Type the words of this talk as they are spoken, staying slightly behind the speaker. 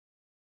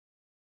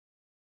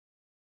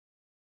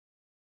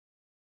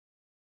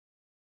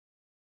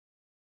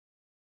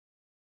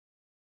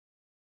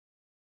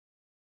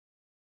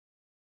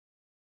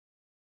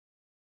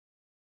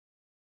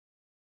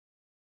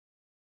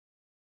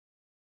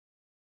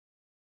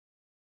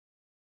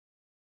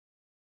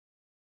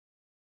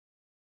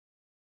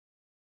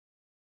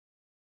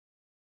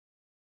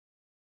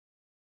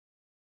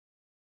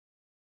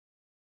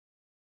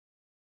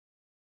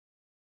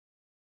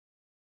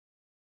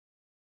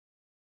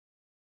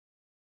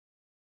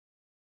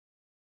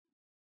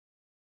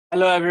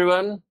Hello,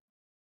 everyone.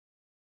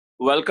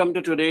 Welcome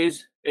to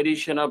today's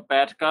edition of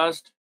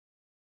Patcast.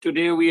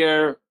 Today, we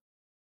are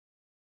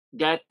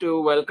glad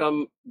to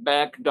welcome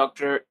back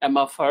Dr.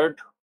 Emma Furth,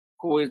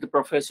 who is the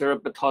professor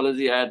of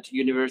pathology at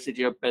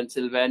University of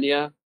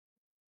Pennsylvania.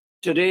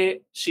 Today,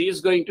 she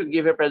is going to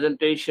give a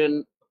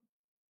presentation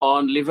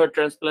on liver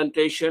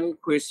transplantation,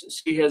 which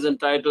she has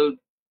entitled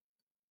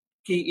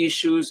 "Key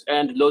Issues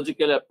and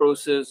Logical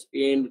Approaches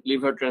in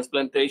Liver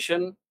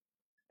Transplantation."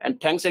 And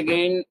thanks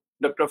again,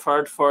 Dr.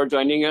 Furth, for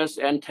joining us,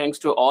 and thanks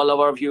to all of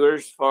our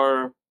viewers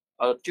for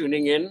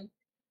tuning in.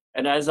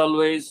 And as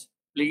always,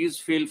 please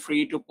feel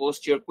free to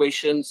post your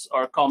questions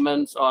or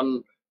comments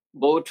on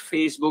both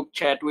Facebook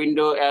chat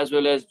window as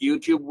well as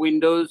YouTube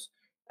windows,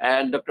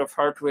 and Dr.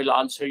 Furth will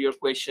answer your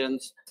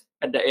questions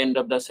at the end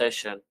of the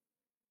session.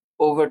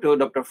 Over to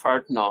Dr.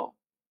 Furth now.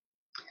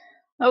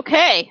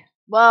 Okay,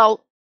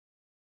 well,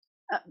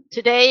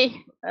 today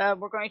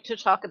we're going to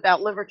talk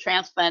about liver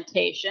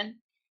transplantation,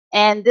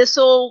 and this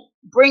will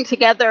bring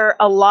together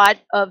a lot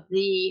of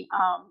the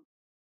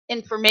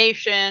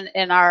information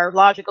in our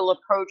logical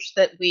approach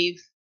that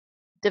we've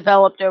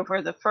developed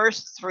over the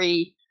first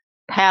three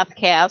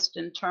pathcasts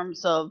in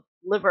terms of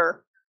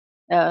liver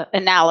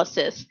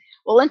analysis.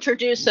 We'll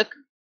introduce a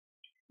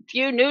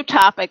few new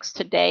topics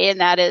today, and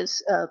that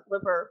is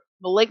liver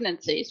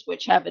malignancies,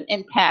 which have an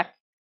impact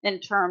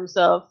in terms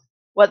of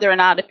whether or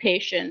not a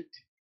patient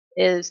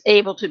is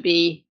able to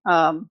be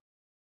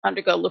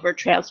undergo liver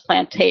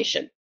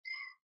transplantation.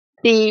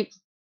 The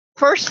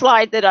first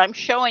slide that I'm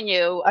showing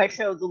you, I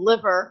show the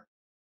liver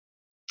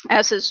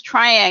as this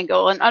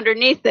triangle, and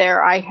underneath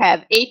there I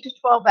have 8 to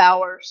 12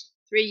 hours,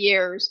 3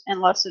 years,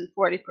 and less than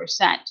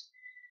 40%.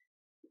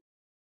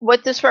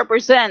 What this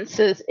represents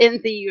is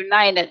in the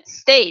United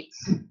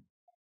States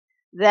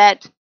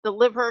that the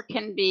liver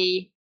can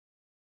be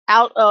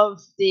out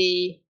of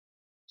the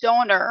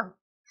donor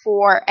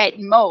for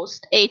at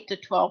most 8 to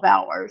 12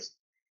 hours.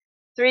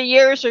 3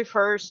 years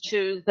refers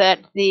to that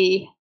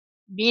the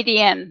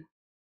median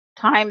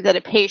time that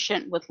a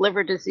patient with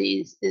liver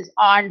disease is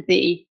on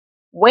the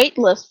wait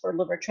list for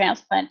liver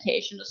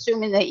transplantation,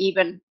 assuming they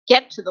even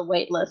get to the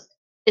wait list,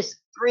 is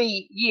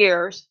 3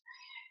 years.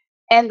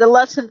 And the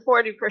less than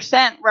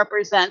 40%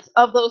 represents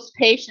of those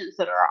patients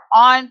that are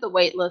on the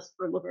wait list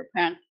for liver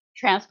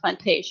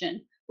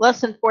transplantation, less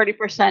than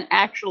 40%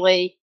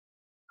 actually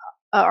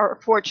are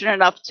fortunate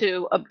enough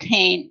to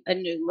obtain a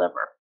new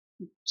liver.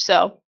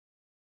 So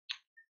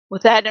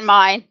with that in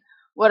mind,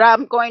 what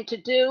I'm going to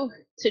do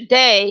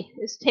today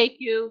is take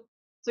you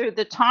through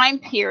the time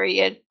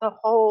period, the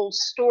whole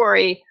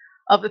story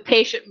of a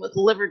patient with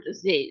liver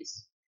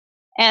disease.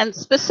 And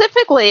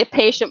specifically, a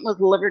patient with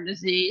liver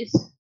disease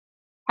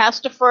has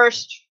to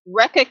first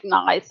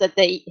recognize that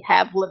they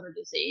have liver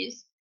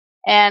disease.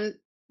 And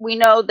we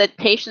know that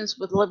patients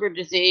with liver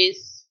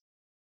disease,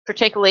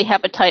 particularly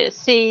hepatitis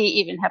C,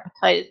 even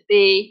hepatitis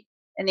B,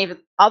 and even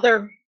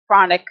other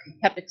chronic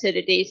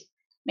hepatitis,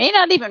 may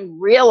not even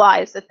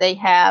realize that they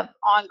have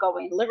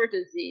ongoing liver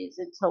disease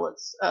until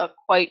it's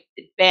quite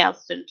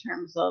advanced in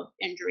terms of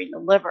injuring the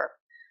liver.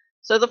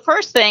 So the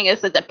first thing is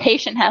that the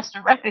patient has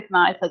to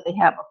recognize that they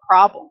have a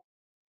problem.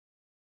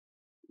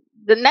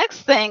 The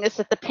next thing is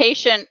that the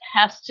patient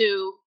has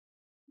to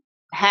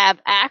have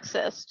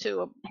access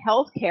to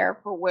health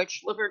care for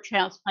which liver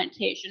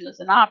transplantation is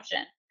an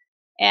option.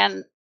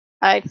 And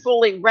I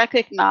fully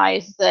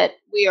recognize that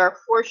we are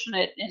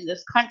fortunate in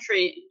this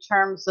country in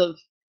terms of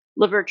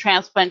liver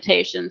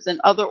transplantations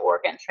and other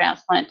organ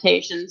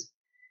transplantations,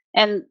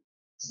 and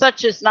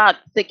such is not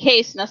the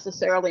case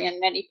necessarily in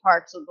many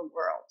parts of the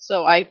world.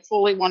 So I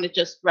fully want to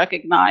just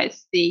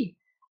recognize the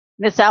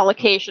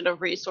misallocation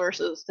of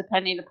resources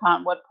depending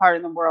upon what part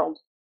of the world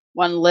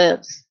one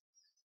lives.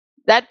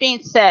 That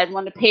being said,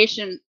 when a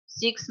patient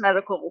seeks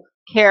medical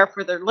care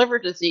for their liver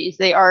disease,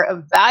 they are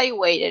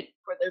evaluated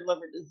for their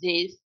liver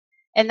disease,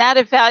 and that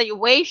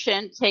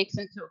evaluation takes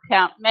into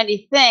account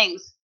many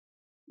things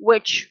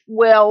which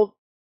will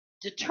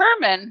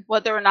determine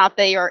whether or not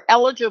they are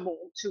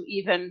eligible to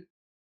even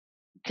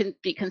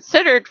be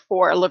considered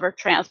for a liver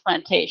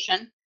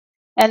transplantation.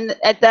 And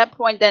at that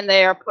point, then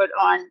they are put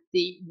on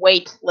the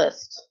wait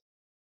list.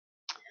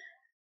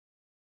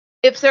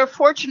 If they're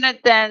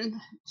fortunate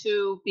then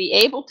to be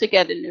able to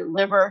get a new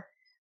liver,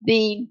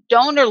 the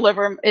donor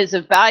liver is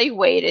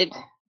evaluated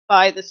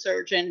by the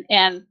surgeon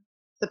and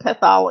the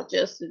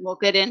pathologist, and we'll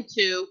get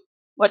into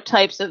what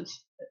types of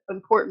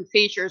important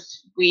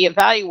features we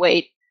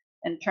evaluate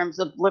in terms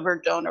of liver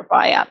donor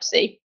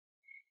biopsy.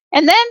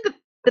 And then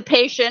the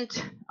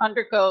patient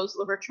undergoes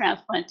liver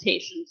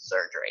transplantation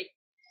surgery.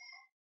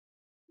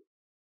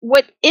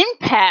 What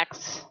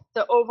impacts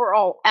the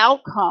overall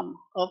outcome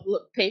of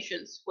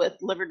patients with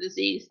liver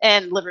disease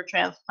and liver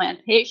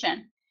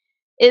transplantation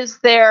is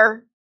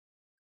their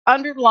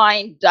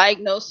underlying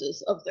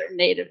diagnosis of their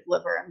native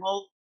liver, and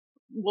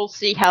we'll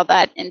see how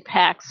that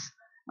impacts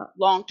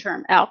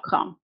long-term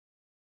outcome.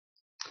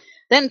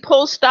 Then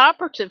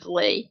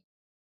postoperatively,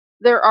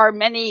 there are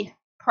many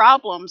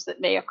problems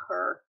that may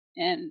occur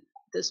in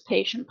this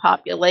patient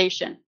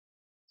population.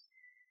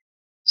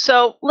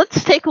 So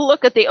let's take a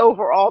look at the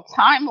overall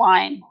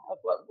timeline of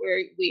what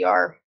we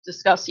are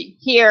discussing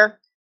here.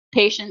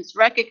 Patients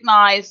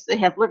recognize they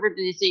have liver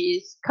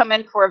disease, come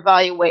in for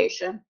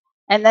evaluation,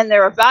 and then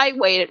they're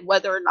evaluated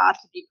whether or not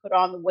to be put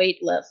on the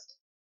wait list.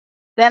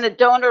 Then a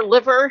donor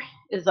liver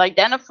is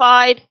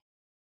identified,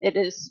 it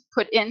is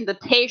put in the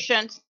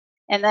patient,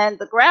 and then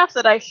the graph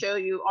that I show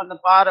you on the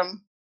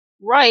bottom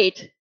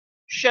right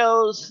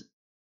shows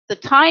the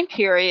time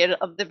period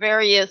of the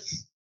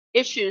various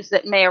issues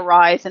that may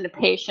arise in a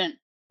patient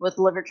with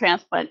liver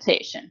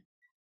transplantation.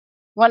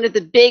 One of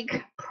the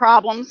big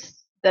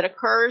problems that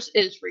occurs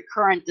is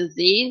recurrent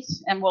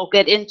disease, and we'll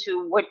get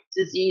into what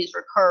disease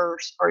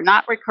recurs or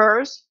not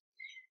recurs.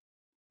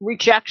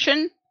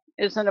 Rejection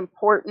is an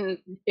important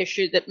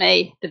issue that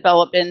may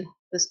develop in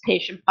this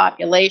patient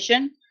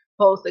population,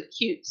 both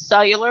acute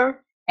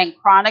cellular and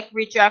chronic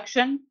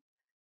rejection.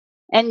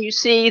 And you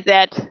see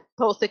that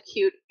both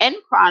acute and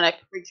chronic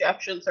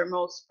rejections are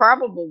most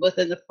probable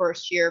within the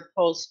first year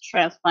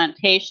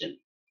post-transplantation.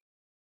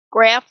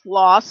 Graft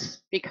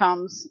loss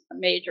becomes a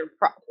major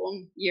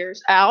problem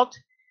years out,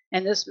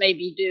 and this may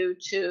be due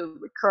to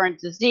recurrent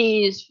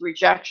disease,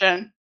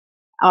 rejection,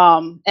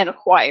 and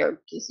acquired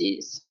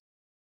disease.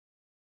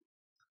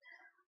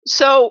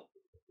 So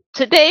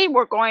today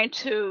we're going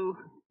to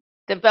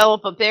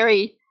develop a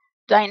very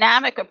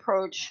dynamic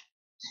approach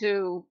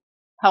to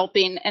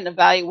helping and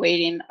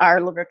evaluating our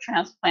liver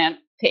transplant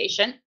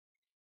patient.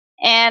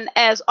 And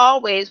as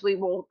always, we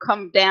will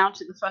come down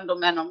to the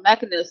fundamental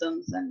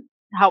mechanisms and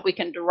how we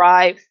can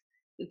derive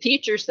the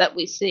features that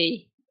we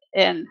see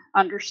in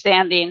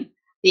understanding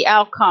the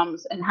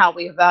outcomes and how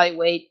we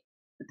evaluate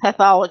the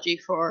pathology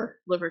for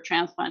liver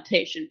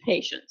transplantation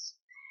patients.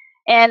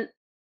 And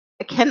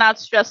I cannot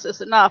stress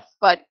this enough,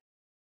 but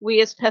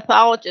we as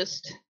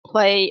pathologists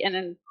play an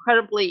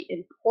incredibly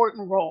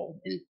important role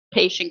in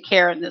patient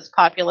care in this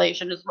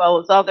population as well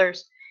as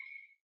others.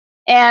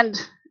 And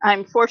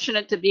I'm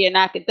fortunate to be an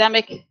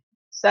academic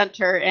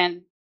center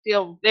and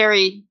feel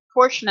very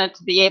fortunate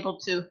to be able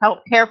to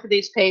help care for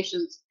these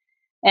patients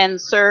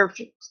and serve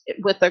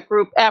with a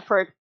group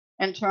effort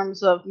in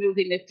terms of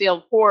moving the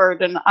field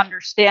forward and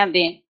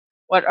understanding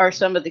what are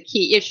some of the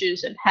key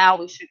issues and how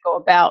we should go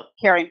about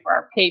caring for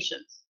our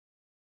patients.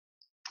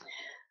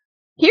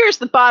 Here's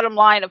the bottom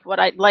line of what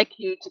I'd like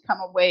you to come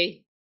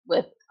away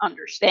with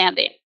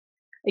understanding.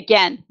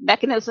 Again,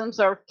 mechanisms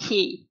are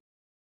key.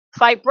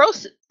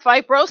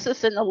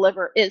 Fibrosis in the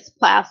liver is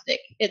plastic.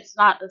 It's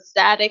not a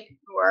static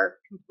or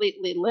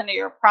completely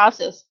linear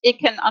process. It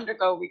can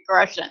undergo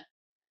regression.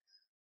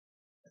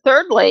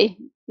 Thirdly,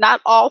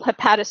 not all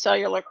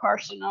hepatocellular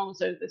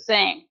carcinomas are the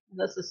same. And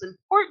this is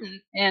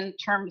important in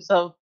terms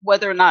of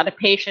whether or not a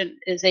patient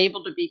is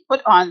able to be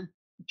put on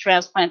the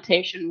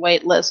transplantation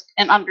wait list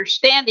and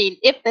understanding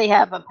if they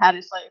have a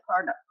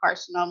hepatocellular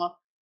carcinoma,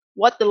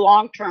 what the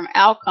long-term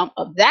outcome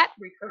of that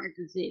recurrent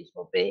disease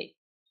will be.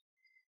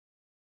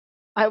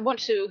 I want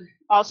to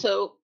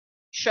also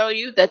show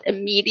you that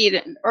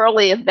immediate and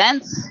early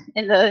events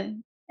in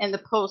the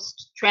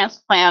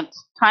post-transplant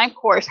time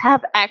course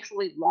have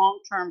actually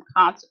long-term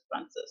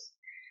consequences.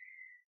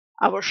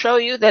 I will show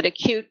you that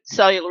acute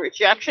cellular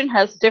rejection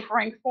has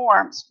differing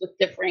forms with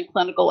differing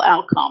clinical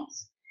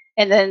outcomes.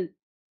 And then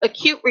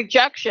acute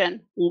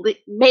rejection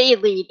may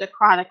lead to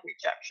chronic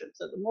rejection.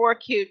 So the more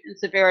acute and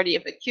severity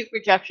of acute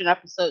rejection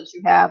episodes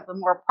you have, the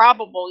more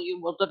probable you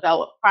will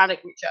develop chronic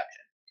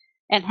rejection.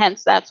 And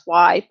hence that's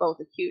why both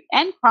acute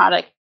and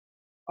chronic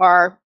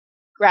are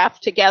graphed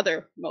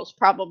together, most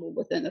probable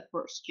within the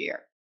first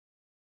year.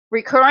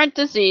 Recurrent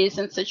disease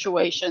in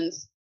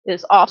situations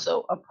is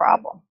also a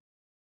problem.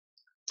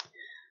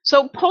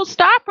 So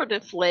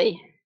postoperatively,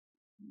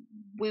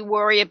 we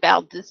worry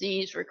about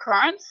disease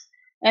recurrence,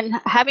 and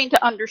having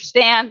to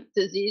understand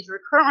disease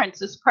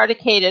recurrence is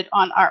predicated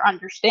on our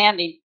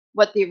understanding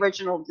what the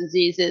original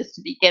disease is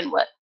to begin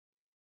with.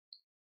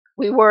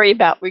 We worry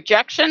about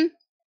rejection.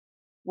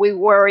 We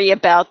worry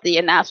about the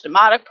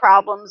anastomotic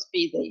problems,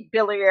 be they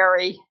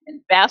biliary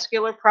and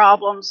vascular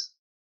problems.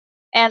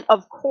 And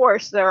of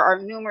course, there are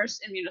numerous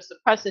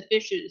immunosuppressive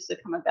issues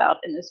that come about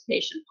in this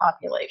patient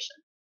population.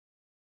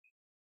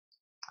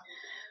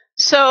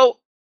 So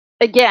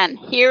again,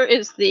 here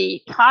is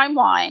the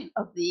timeline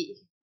of the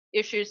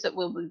issues that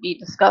we'll be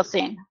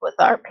discussing with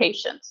our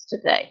patients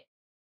today.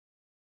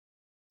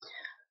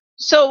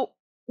 So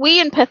we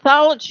in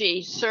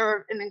pathology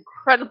serve an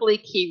incredibly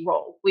key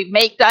role. We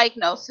make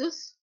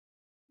diagnosis,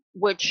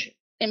 which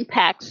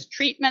impacts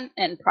treatment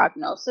and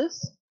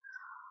prognosis.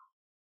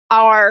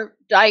 Our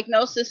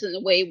diagnosis and the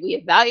way we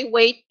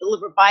evaluate the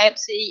liver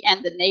biopsy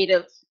and the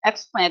native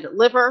explanted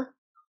liver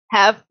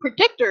have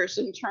predictors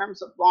in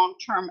terms of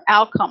long-term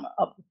outcome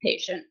of the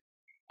patient,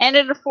 and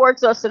it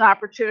affords us an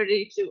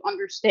opportunity to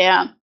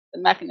understand the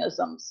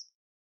mechanisms.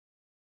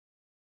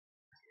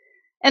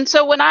 And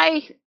so when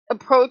I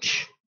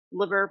approach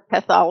liver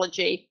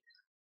pathology,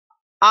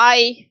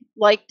 I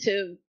like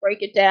to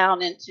break it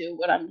down into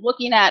what I'm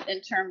looking at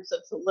in terms of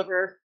the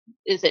liver.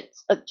 Is it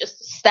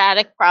just a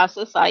static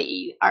process,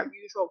 i.e. our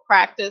usual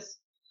practice?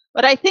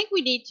 But I think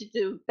we need to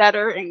do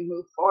better and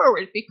move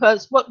forward,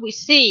 because what we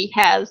see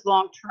has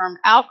long-term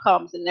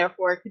outcomes, and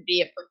therefore it could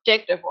be a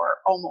predictive or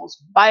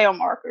almost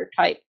biomarker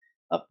type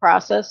of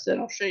process, and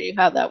I'll show you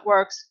how that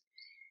works.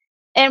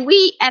 And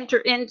we enter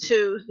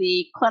into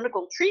the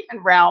clinical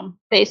treatment realm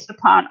based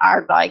upon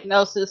our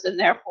diagnosis, and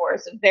therefore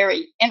it's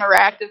very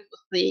interactive with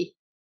the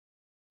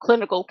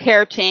clinical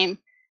care team,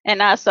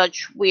 and as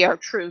such, we are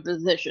true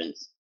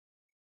physicians.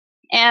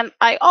 And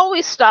I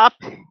always stop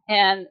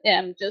and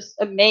am just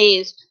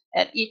amazed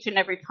at each and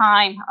every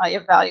time I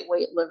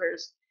evaluate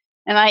livers.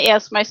 And I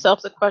ask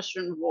myself the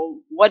question, well,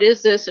 what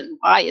is this and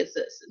why is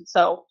this? And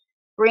so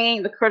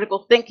bringing the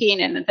critical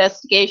thinking and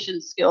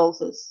investigation skills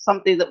is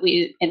something that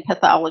we in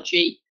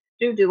pathology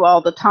do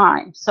all the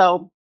time.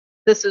 So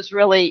this is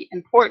really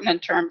important in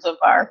terms of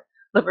our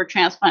liver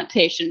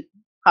transplantation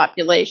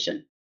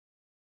population.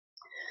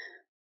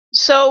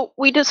 So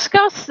we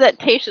discussed that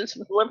patients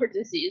with liver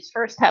disease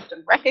first have to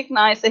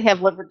recognize they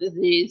have liver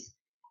disease,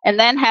 and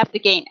then have to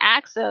gain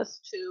access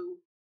to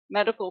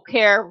medical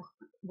care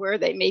where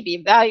they may be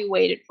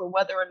evaluated for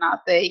whether or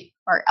not they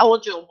are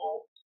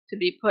eligible to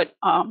be put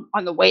on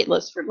the wait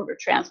list for liver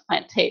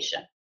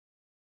transplantation.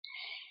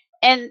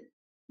 And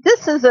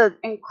this is an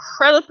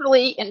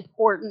incredibly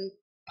important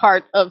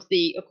part of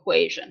the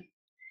equation.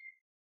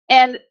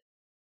 And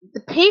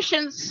the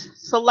patient's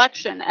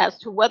selection as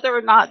to whether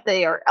or not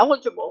they are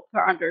eligible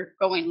for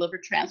undergoing liver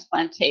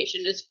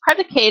transplantation is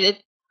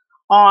predicated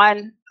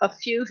on a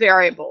few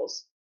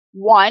variables.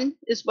 One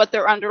is what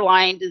their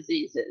underlying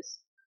disease is.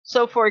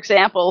 So, for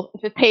example,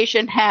 if a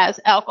patient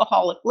has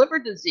alcoholic liver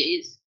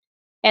disease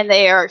and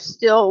they are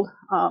still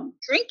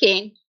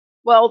drinking,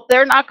 well,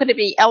 they're not going to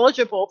be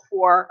eligible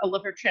for a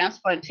liver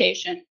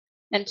transplantation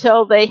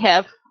until they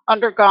have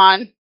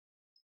undergone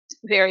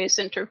various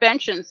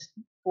interventions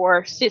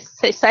for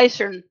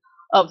cessation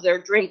of their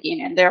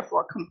drinking and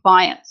therefore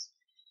compliance.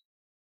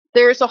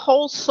 There's a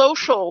whole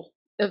social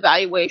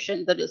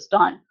evaluation that is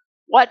done.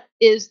 What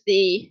is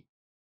the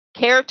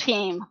care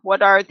team?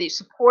 What are the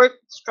support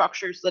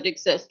structures that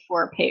exist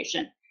for a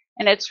patient?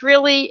 And it's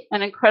really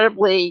an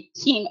incredibly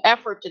team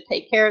effort to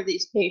take care of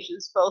these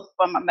patients, both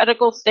from a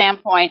medical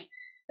standpoint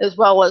as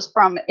well as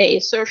from a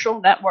social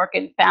network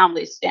and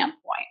family standpoint.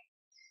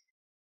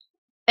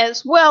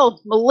 As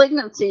well,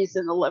 malignancies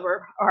in the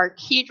liver are a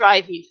key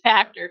driving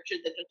factor to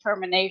the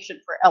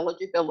determination for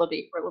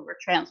eligibility for liver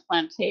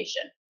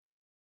transplantation.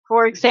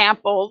 For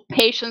example,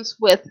 patients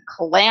with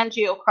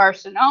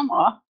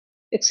cholangiocarcinoma,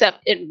 except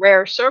in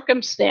rare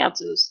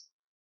circumstances,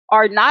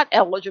 are not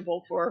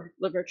eligible for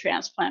liver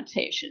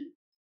transplantation.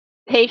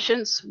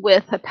 Patients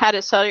with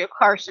hepatocellular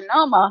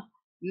carcinoma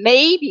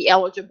may be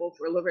eligible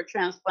for liver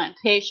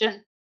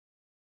transplantation,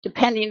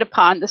 depending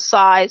upon the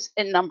size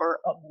and number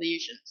of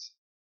lesions.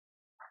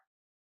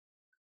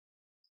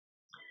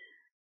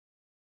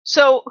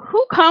 So,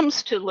 who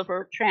comes to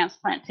liver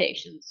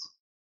transplantations?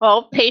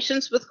 Well,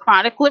 patients with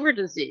chronic liver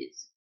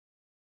disease.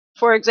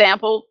 For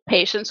example,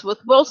 patients with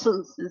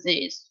Wilson's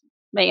disease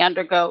may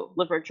undergo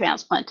liver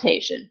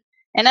transplantation.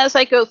 And as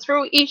I go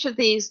through each of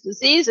these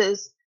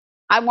diseases,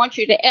 I want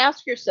you to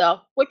ask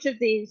yourself which of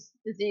these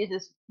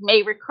diseases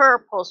may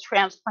recur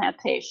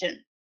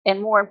post-transplantation,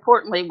 and more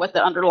importantly, what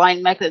the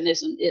underlying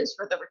mechanism is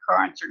for the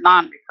recurrence or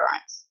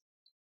non-recurrence.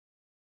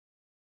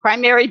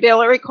 Primary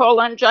biliary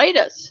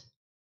cholangitis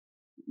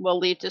will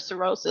lead to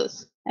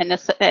cirrhosis and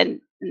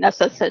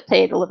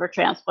necessitate a liver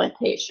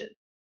transplantation.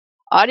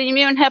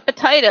 Autoimmune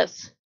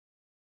hepatitis,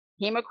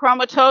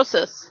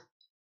 hemochromatosis,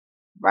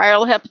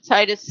 viral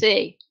hepatitis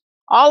C.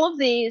 All of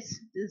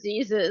these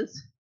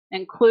diseases,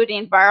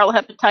 including viral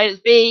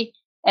hepatitis B,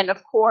 and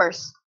of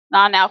course,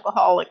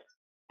 non-alcoholic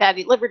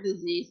fatty liver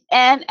disease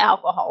and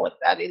alcoholic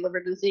fatty liver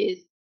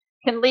disease,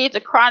 can lead to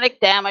chronic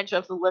damage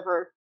of the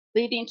liver,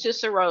 leading to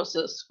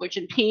cirrhosis, which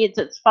impedes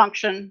its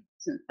function,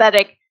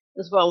 synthetic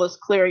as well as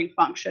clearing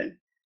function,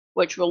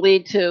 which will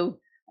lead to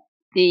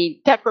the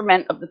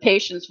decrement of the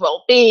patient's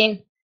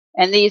well-being.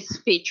 And these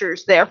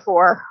features,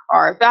 therefore,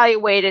 are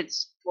evaluated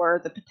for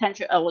the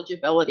potential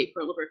eligibility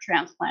for liver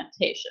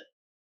transplantation.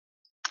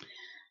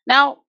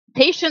 Now,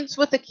 patients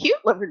with acute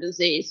liver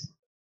disease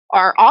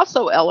are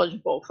also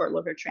eligible for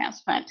liver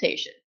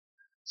transplantation.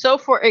 So,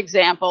 for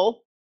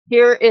example,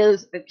 here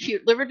is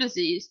acute liver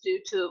disease due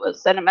to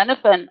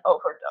acetaminophen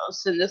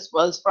overdose, and this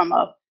was from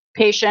a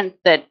patient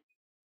that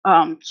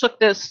took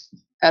this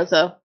as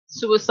a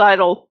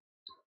suicidal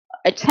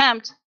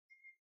attempt,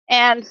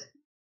 and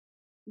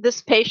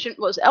this patient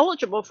was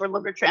eligible for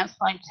liver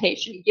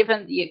transplantation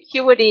given the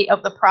acuity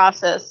of the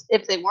process.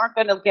 If they weren't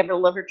going to give a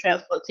liver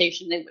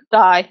transplantation, they would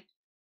die.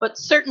 But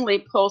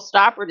certainly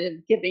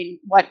post-operative, given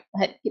what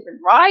had given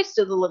rise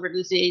to the liver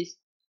disease,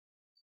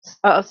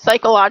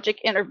 psychologic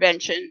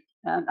intervention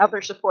and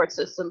other support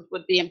systems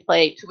would be in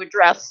play to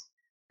address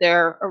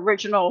their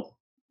original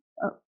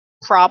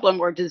problem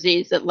or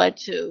disease that led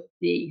to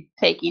the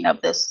taking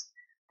of this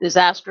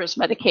disastrous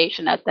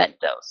medication at that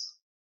dose.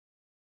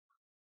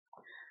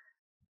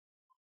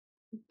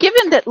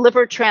 Given that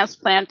liver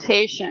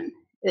transplantation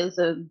is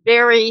a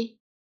very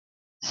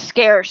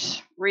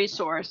scarce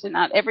resource, and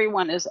not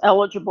everyone is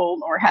eligible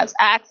or has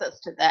access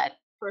to that,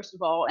 first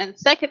of all. And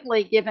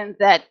secondly, given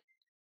that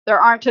there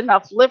aren't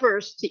enough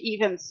livers to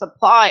even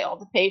supply all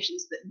the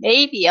patients that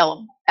may be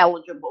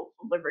eligible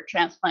for liver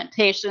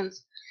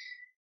transplantations,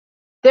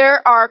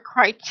 there are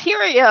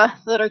criteria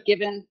that are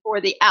given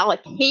for the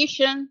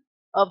allocation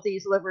of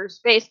these livers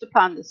based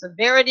upon the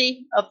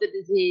severity of the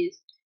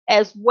disease,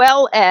 as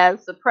well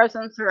as the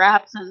presence or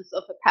absence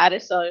of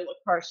hepatocellular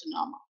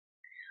carcinoma.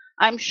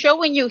 I'm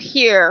showing you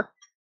here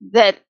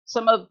that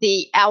some of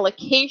the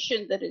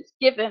allocation that is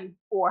given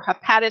for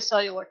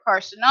hepatocellular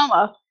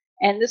carcinoma,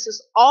 and this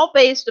is all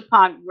based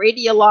upon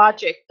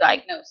radiologic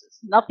diagnosis,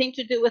 nothing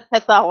to do with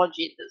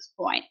pathology at this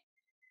point.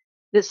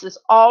 This is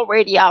all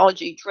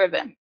radiology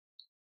driven.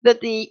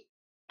 That the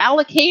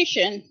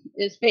allocation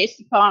is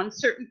based upon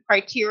certain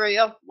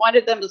criteria. One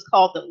of them is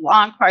called the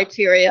Milan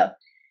criteria,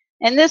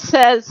 and this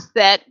says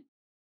that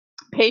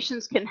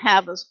patients can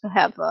have a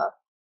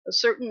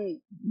certain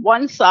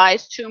one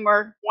size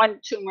tumor, one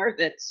tumor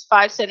that's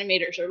 5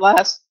 centimeters or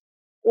less,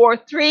 or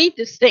 3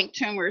 distinct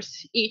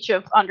tumors, each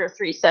of under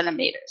 3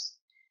 centimeters.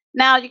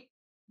 Now,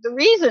 the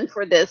reason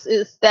for this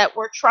is that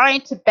we're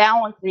trying to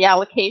balance the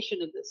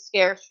allocation of this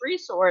scarce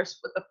resource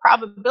with the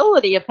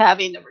probability of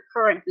having the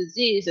recurrent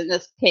disease, in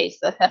this case,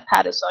 the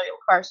hepatocellular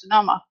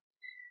carcinoma.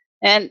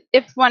 And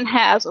if one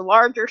has a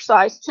larger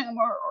size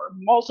tumor or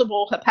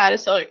multiple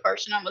hepatocellular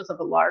carcinomas of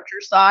a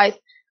larger size,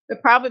 the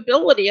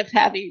probability of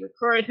having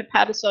recurrent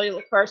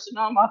hepatocellular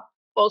carcinoma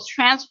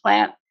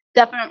post-transplant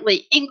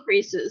definitely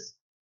increases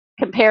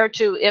compared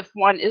to if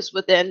one is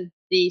within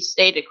the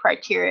stated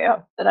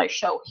criteria that I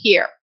show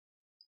here.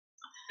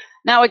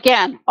 Now,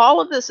 again, all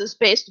of this is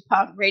based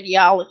upon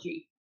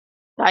radiology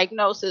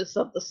diagnosis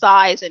of the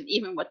size and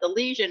even what the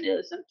lesion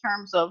is in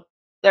terms of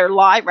their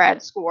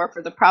LIRAD score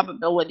for the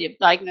probability of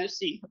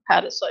diagnosing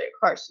hepatocellular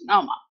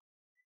carcinoma.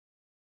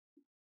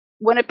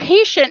 When a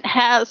patient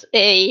has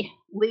a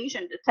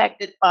lesion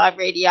detected by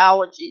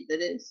radiology that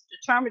is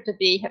determined to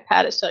be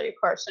hepatocellular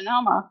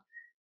carcinoma,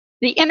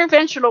 the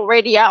interventional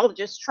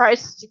radiologist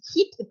tries to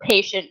keep the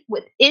patient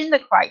within the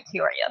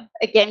criteria.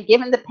 Again,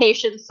 given the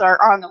patients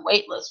are on the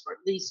wait list for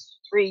at least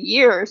 3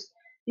 years,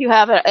 you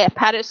have a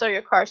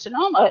hepatocellular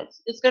carcinoma,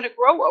 it's going to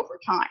grow over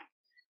time.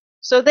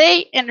 So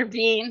they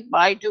intervene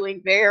by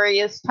doing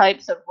various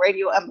types of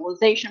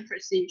radioembolization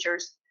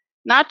procedures,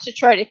 not to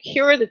try to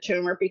cure the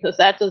tumor, because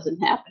that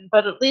doesn't happen,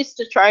 but at least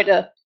to try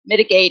to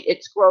mitigate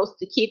its growth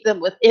to keep them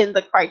within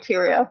the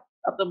criteria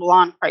of the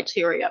Milan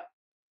criteria.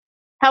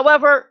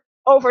 However,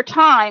 over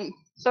time,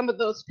 some of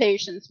those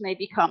patients may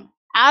become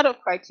out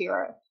of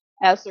criteria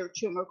as their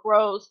tumor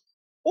grows,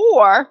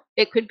 or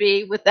it could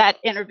be with that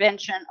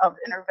intervention of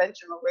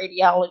interventional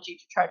radiology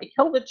to try to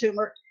kill the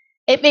tumor,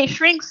 it may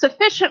shrink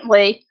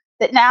sufficiently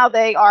that now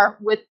they are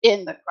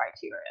within the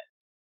criteria.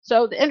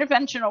 So the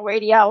interventional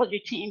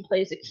radiology team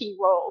plays a key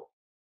role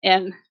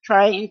in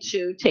trying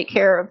to take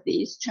care of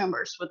these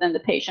tumors within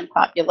the patient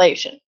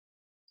population.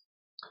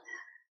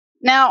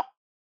 Now,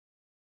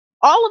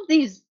 all of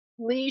these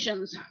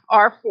lesions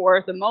are,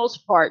 for the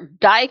most part,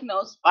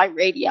 diagnosed by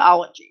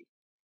radiology.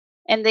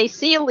 And they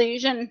see a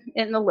lesion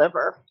in the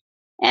liver.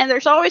 And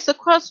there's always the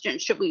question,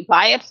 should we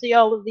biopsy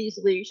all of these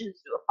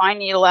lesions, do a fine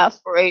needle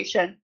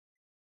aspiration?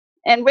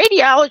 And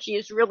radiology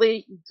is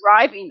really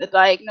driving the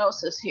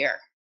diagnosis here.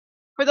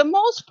 For the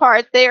most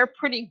part, they are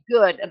pretty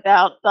good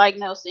about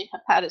diagnosing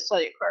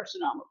hepatocellular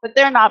carcinoma, but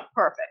they're not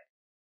perfect.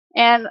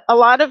 And a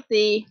lot of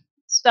the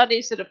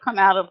studies that have come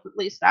out of at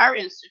least our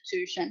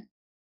institution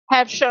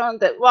have shown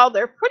that while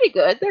they're pretty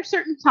good, there are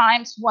certain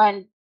times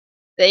when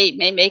they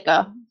may make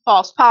a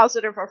false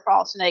positive or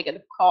false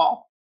negative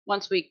call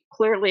once we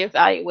clearly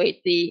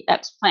evaluate the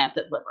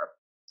explanted liver.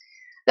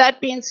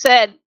 That being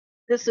said,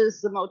 this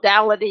is the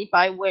modality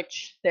by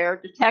which their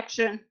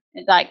detection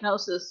and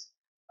diagnosis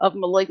of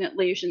malignant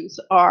lesions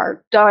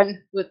are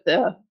done within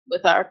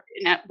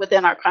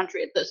our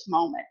country at this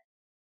moment.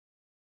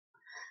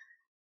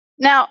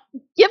 Now,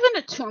 given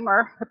a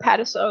tumor,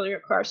 hepatocellular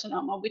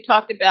carcinoma, we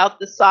talked about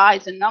the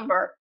size and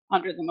number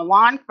under the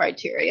Milan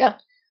criteria,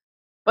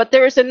 but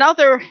there's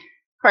another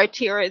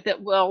criteria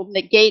that will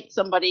negate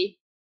somebody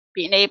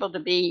being able to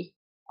be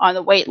on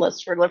the wait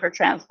list for liver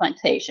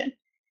transplantation,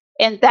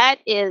 and that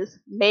is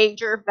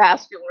major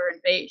vascular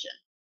invasion.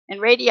 And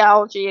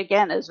radiology,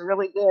 again, is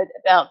really good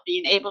about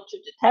being able to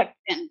detect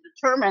and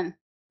determine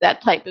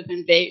that type of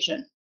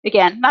invasion.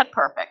 Again, not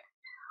perfect.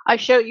 I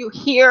show you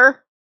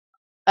here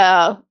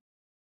hepatocellular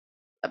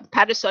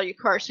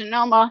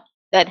carcinoma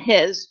that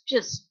has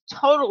just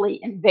totally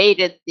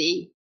invaded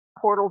the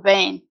portal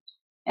vein.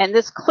 And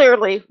this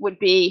clearly would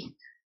be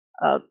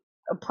a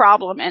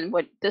problem, and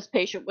this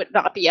patient would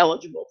not be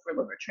eligible for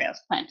liver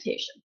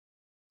transplantation.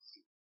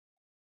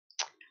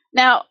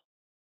 Now,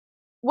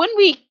 when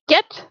we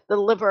get the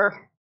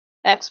liver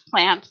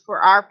explant for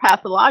our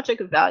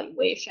pathologic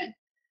evaluation,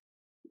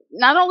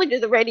 not only do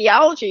the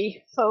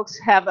radiology folks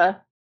have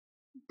a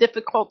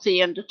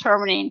difficulty in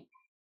determining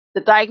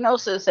the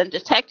diagnosis and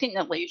detecting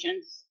the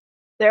lesions,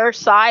 their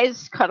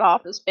size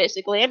cutoff is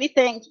basically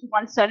anything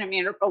 1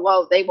 centimeter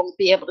below, they won't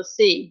be able to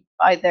see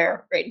by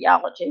their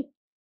radiology.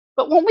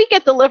 But when we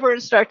get the liver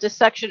and start to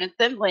section it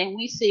thinly and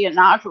we see a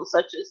nodule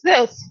such as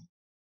this,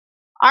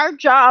 our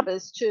job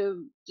is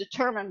to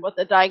determine what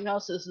the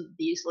diagnosis of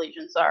these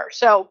lesions are.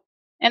 So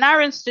in our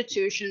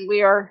institution,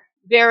 we are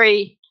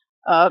very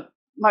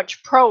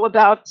much pro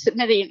about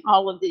submitting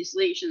all of these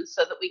lesions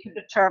so that we can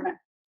determine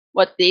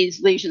what these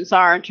lesions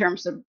are in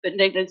terms of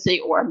malignancy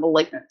or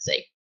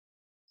malignancy.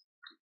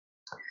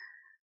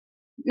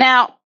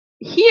 Now,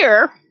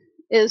 here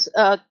is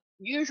a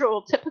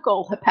usual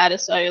typical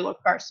hepatocellular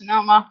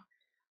carcinoma.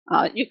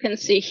 You can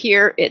see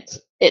here its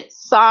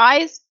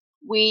size.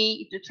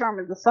 We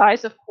determine the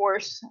size, of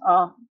course,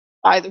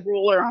 by the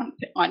ruler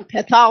on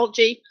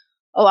pathology.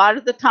 A lot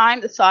of the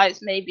time, the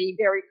size may be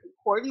very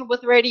concordant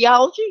with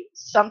radiology.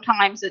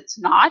 Sometimes it's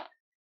not,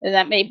 and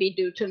that may be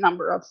due to a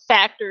number of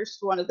factors,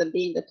 one of them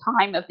being the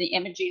time of the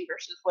imaging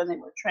versus when they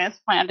were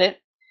transplanted.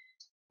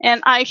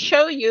 And I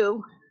show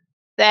you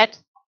that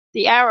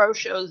the arrow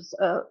shows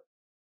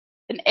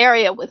an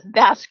area with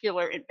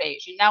vascular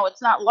invasion. Now,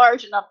 it's not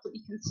large enough to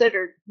be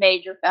considered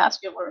major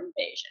vascular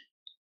invasion.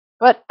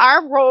 But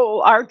our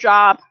role, our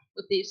job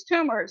with these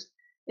tumors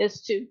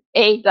is to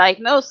A,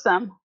 diagnose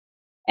them,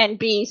 and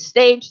B,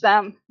 stage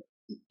them,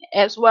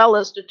 as well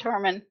as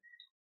determine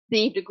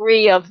the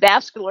degree of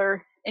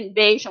vascular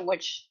invasion,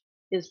 which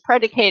is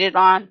predicated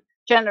on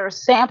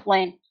generous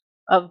sampling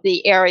of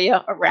the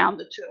area around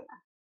the tumor.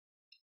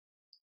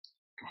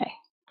 Okay.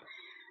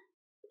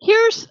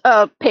 Here's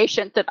a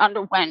patient that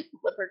underwent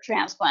liver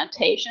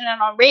transplantation,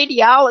 and on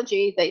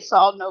radiology, they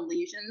saw no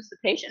lesions. The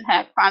patient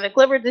had chronic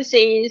liver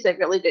disease. They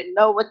really didn't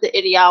know what the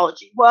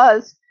etiology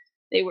was.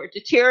 They were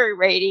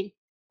deteriorating,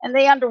 and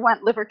they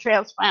underwent liver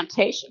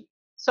transplantation.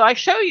 So I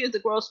show you the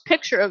gross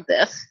picture of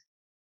this,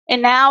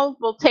 and now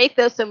we'll take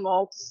this and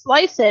we'll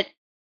slice it,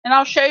 and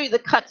I'll show you the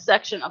cut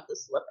section of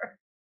this liver.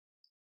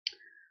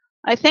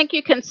 I think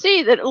you can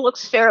see that it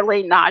looks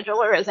fairly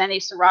nodular, as any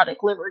cirrhotic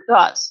liver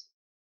does.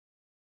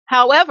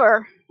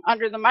 However,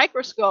 under the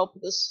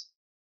microscope,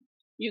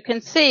 you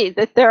can see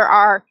that there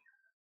are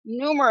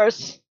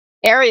numerous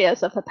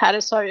areas of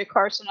hepatocellular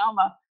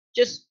carcinoma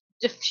just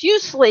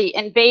diffusely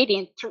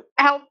invading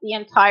throughout the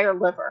entire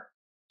liver.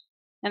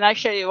 And I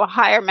show you a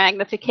higher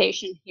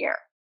magnification here.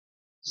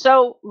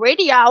 So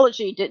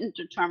radiology didn't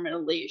determine a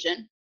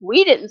lesion.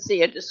 We didn't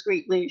see a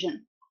discrete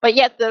lesion, but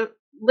yet the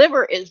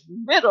liver is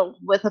riddled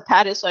with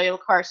hepatocellular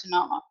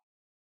carcinoma.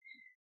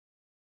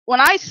 When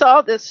I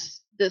saw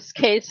this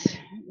case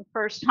the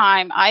first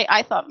time,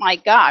 I thought, my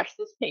gosh,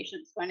 this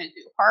patient's going to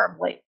do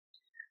horribly.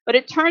 But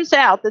it turns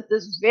out that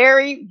this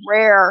very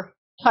rare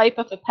type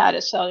of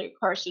hepatocellular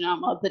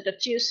carcinoma, the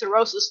diffuse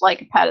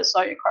cirrhosis-like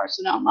hepatocellular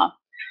carcinoma,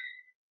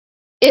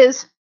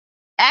 is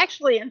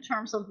actually, in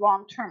terms of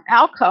long-term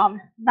outcome,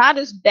 not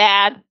as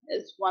bad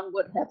as one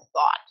would have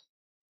thought.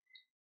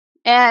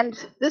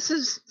 And this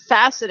is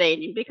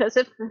fascinating because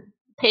if the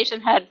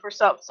patient had, for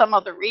some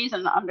other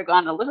reason,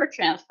 undergone a liver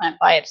transplant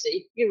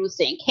biopsy, he was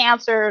seeing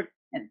cancer,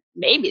 and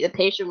maybe the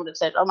patient would have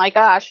said, oh my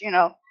gosh,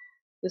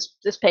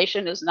 this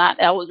patient is not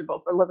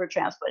eligible for liver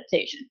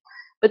transplantation.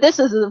 But this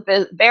is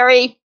a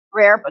very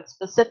rare but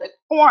specific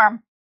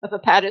form of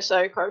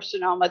hepatocellular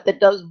carcinoma that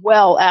does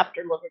well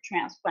after liver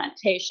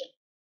transplantation.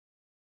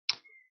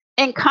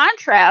 In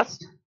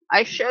contrast,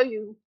 I show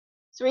you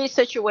 3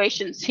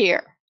 situations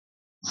here.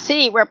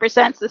 C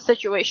represents the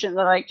situation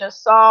that I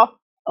just saw,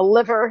 a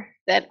liver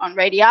that on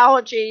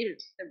radiology,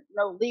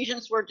 no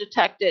lesions were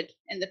detected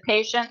in the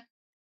patient.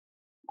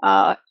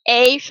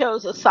 A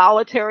shows a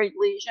solitary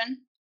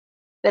lesion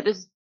that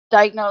is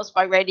diagnosed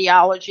by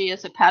radiology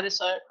as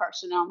hepatocellular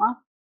carcinoma.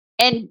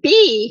 And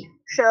B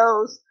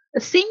shows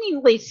a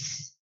seemingly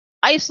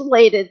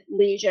isolated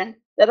lesion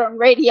that on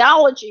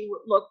radiology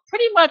would look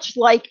pretty much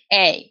like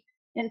A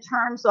in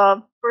terms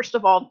of, first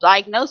of all,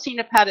 diagnosing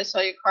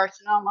hepatocellular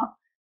carcinoma,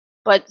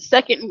 but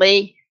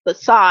secondly, the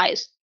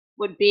size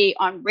would be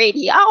on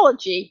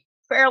radiology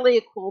fairly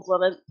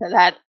equivalent to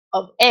that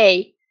of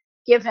A,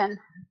 given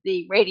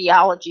the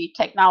radiology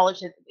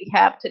technology that we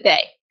have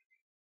today.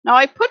 Now,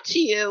 I put to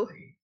you,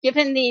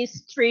 given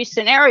these 3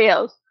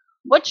 scenarios,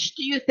 which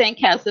do you think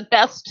has the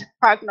best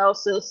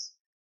prognosis,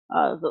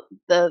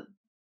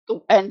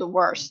 and the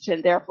worst,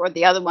 and therefore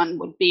the other one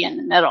would be in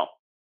the middle?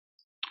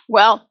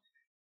 Well,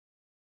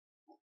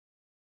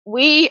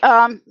 we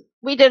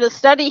did a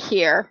study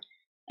here,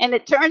 and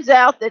it turns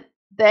out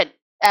that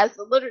as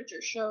the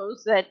literature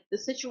shows, that the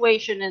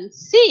situation in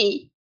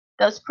C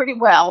does pretty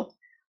well,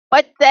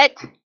 but that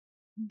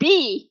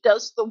B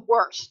does the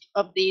worst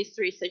of these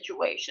 3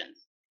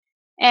 situations.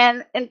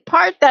 And in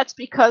part, that's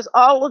because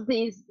all of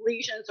these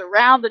lesions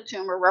around the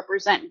tumor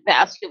represent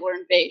vascular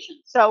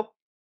invasion. So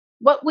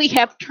what we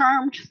have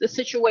termed the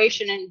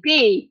situation in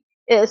B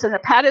is an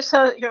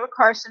hepatocellular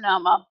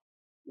carcinoma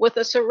with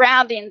a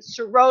surrounding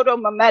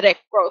cirrhotomimetic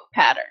growth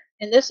pattern.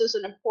 And this is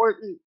an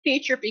important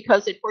feature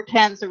because it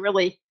portends a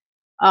really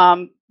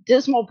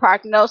dismal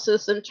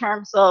prognosis in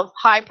terms of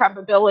high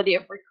probability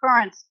of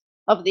recurrence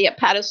of the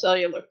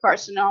hepatocellular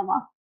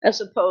carcinoma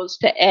as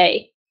opposed to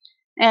A.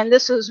 And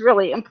this is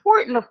really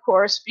important, of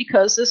course,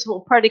 because this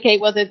will predicate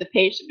whether the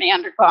patient may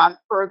undergo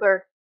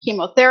further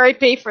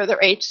chemotherapy, further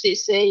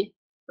HCC,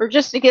 or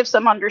just to give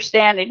some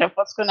understanding of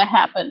what's going to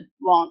happen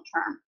long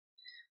term.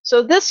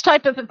 So this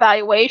type of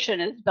evaluation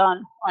is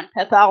done on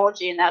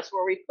pathology, and that's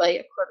where we play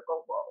a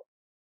critical role.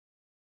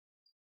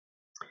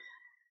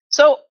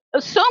 So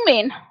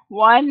assuming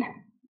one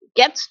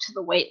gets to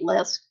the wait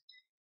list,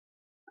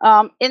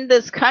 in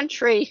this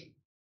country,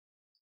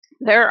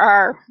 there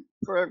are,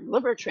 for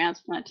liver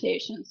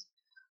transplantations,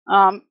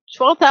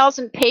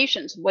 12,000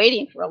 patients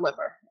waiting for a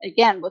liver,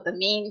 again, with a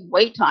mean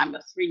wait time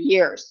of 3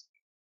 years,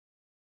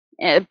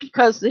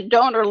 because the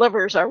donor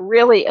livers are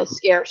really a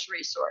scarce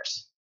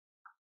resource.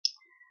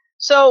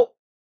 So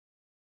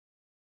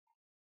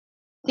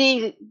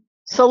the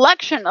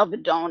selection of a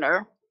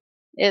donor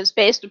is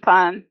based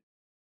upon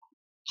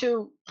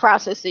two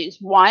processes.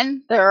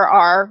 One, there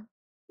are,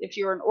 if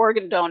you're an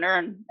organ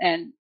donor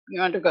and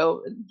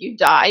you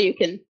die,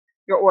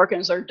 your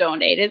organs are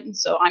donated, and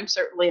so I'm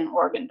certainly an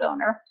organ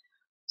donor.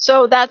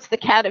 So that's the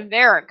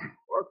cadaveric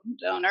organ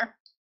donor,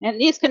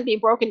 and these can be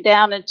broken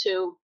down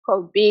into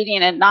quote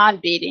beating and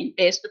non-beating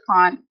based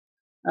upon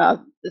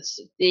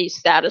the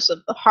status of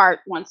the heart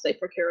once they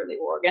procure the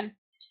organ.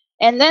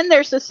 And then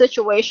there's the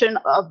situation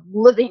of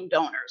living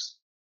donors.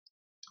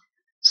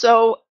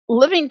 So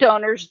living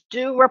donors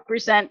do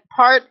represent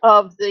part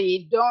of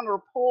the donor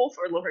pool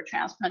for liver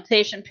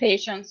transplantation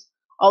patients,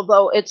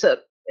 although it's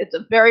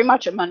very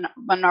much a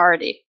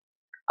minority.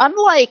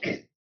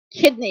 Unlike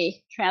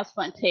kidney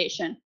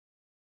transplantation,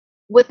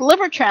 with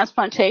liver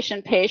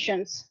transplantation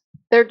patients,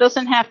 there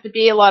doesn't have to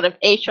be a lot of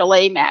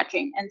HLA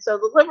matching. And so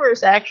the liver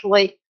is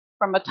actually,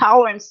 from a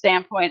tolerance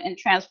standpoint in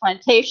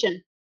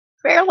transplantation,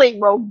 fairly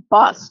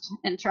robust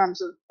in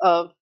terms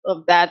of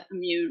that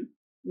immune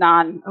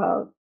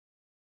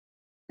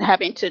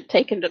having to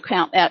take into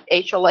account that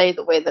HLA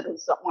the way that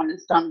one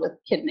is done with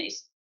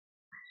kidneys.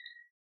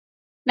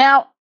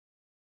 Now,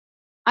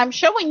 I'm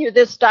showing you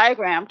this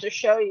diagram to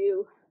show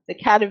you the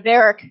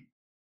cadaveric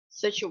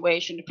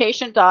situation. The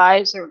patient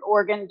dies, or an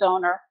organ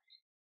donor,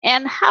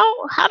 and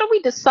how do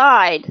we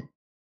decide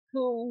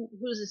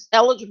who's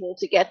eligible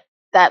to get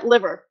that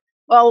liver?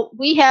 Well,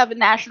 we have a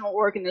national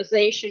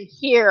organization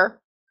here,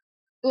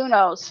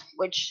 UNOS,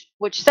 which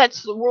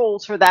sets the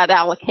rules for that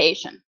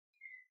allocation.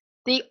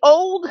 The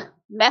old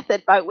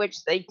method by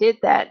which they did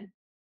that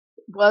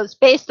was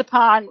based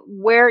upon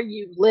where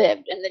you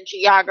lived and the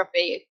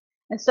geography.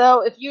 And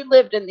so if you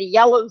lived in the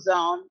yellow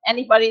zone,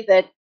 anybody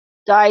that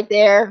died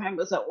there and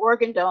was an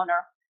organ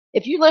donor,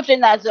 if you lived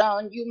in that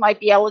zone, you might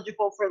be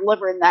eligible for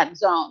liver in that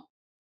zone.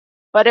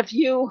 But if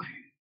you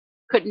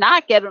could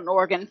not get an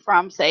organ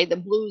from, say, the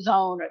blue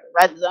zone or the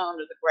red zone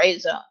or the gray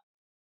zone.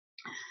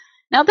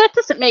 Now, that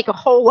doesn't make a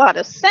whole lot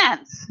of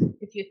sense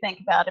if you think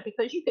about it,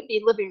 because you could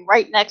be living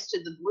right next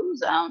to the blue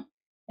zone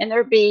and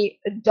there'd be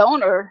a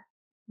donor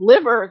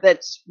liver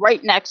that's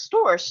right next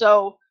door.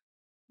 So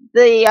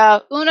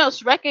the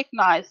UNOS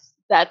recognized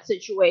that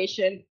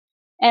situation,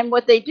 and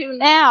what they do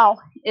now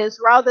is,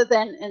 rather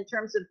than in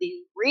terms of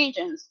these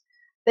regions,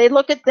 they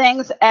look at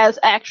things as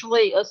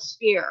actually a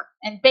sphere.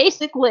 And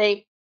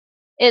basically,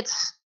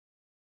 it's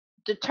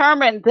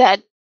determined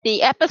that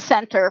the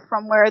epicenter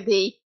from where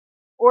the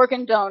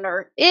organ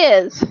donor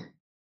is,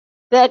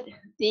 that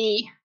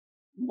the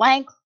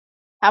length,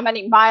 how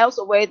many miles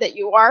away that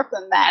you are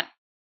from that,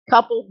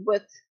 coupled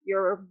with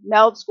your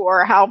MELD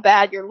score, how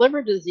bad your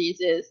liver disease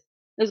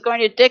is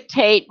going to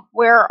dictate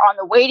where on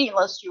the waiting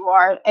list you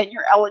are and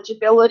your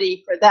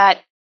eligibility for that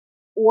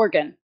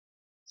organ.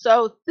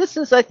 So this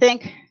is, I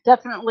think,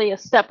 definitely a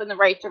step in the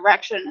right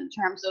direction in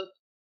terms of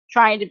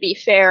trying to be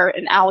fair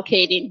in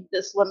allocating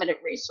this limited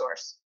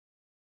resource.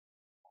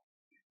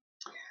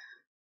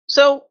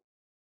 So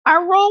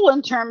our role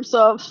in terms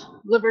of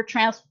liver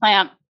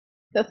transplant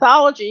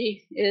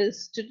pathology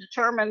is to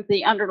determine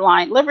the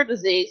underlying liver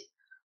disease,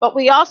 but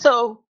we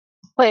also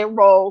play a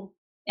role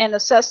in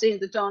assessing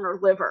the donor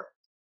liver.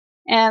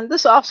 And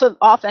this also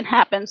often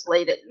happens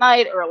late at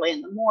night, early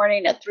in the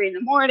morning, at 3 in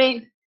the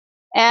morning.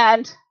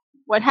 And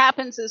what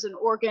happens is an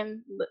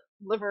organ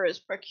liver is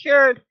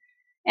procured,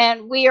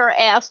 and we are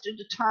asked to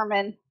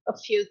determine a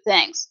few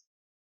things.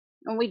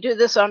 And we do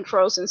this on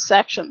frozen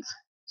sections.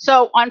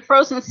 So on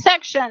frozen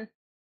section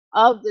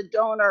of the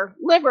donor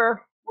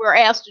liver, we're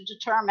asked to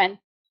determine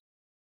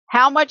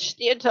how much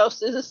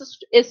steatosis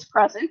is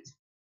present.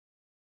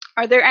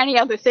 Are there any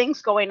other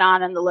things going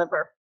on in the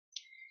liver?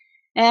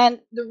 And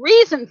the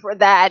reason for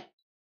that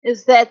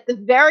is that the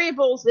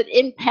variables that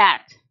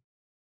impact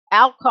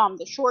outcome,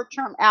 the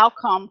short-term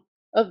outcome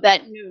of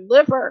that new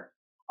liver,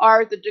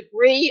 are the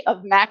degree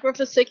of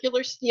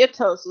macrovesicular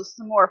steatosis.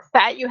 The more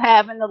fat you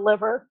have in the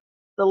liver,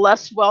 the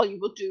less well you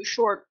will do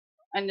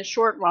in the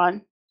short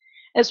run,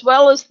 as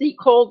well as the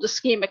cold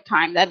ischemic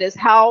time. That is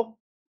how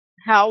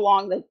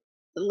long the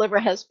liver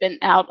has been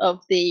out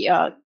of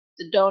the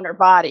donor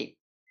body.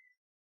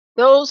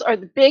 Those are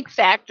the big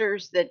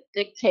factors that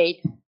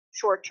dictate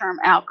short-term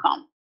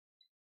outcome.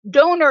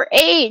 Donor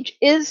age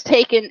is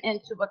taken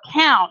into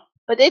account,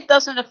 but it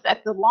doesn't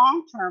affect the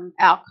long-term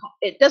outcome.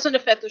 It doesn't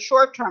affect the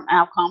short-term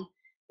outcome.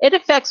 It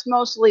affects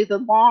mostly the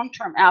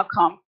long-term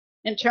outcome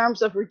in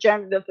terms of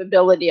regenerative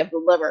ability of the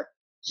liver.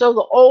 So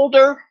the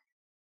older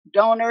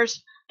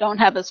donors don't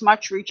have as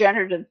much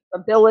regenerative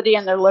ability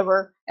in their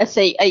liver as,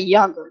 say, a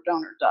younger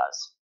donor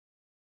does.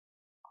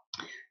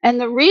 And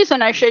the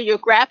reason I show you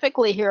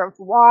graphically here of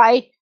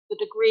why the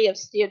degree of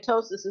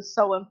steatosis is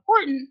so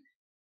important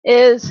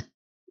is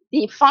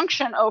the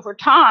function over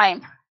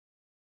time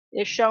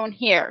is shown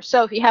here.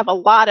 So if you have a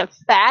lot of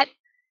fat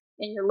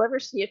in your liver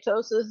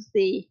steatosis,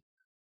 the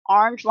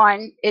orange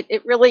line,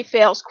 it really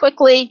fails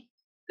quickly.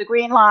 The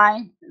green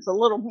line is a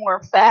little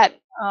more fat,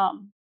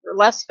 or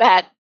less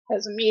fat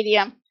has a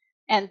medium,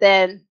 and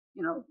then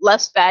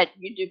less fat,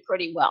 you do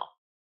pretty well.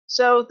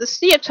 So the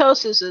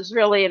steatosis is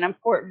really an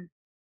important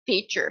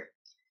feature.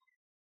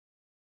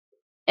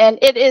 And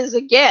it is,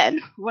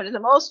 again, one of the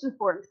most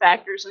important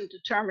factors in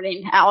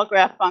determining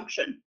allograft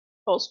function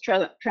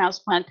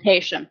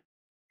post-transplantation.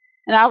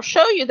 And I'll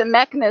show you the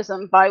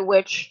mechanism by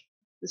which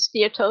the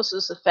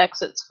steatosis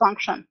affects its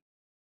function.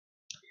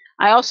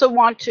 I also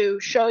want to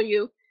show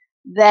you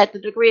that the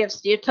degree of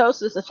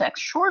steatosis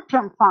affects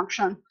short-term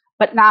function,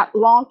 but not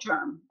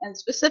long-term. And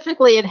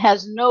specifically, it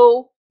has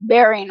no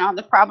bearing on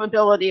the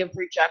probability of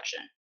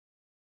rejection.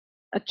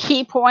 A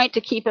key point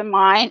to keep in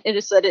mind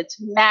is that it's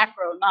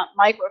macro, not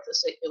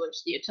microvesicular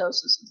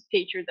steatosis is the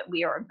feature that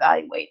we are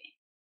evaluating.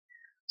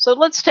 So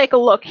let's take a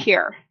look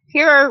here.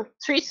 Here are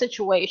three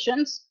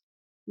situations.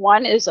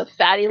 One is a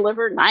fatty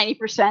liver, 90%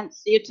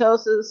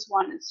 steatosis.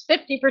 One is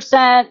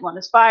 50%, one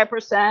is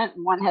 5%,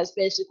 and one has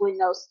basically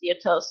no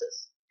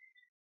steatosis.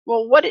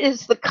 Well, what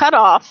is the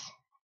cutoff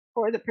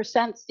for the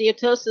percent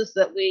steatosis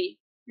that we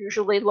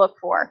usually look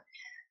for?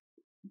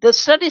 The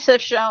studies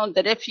have shown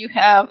that if you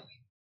have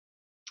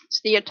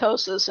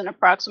steatosis and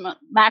approximate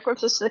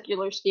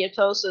macrovesicular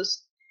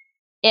steatosis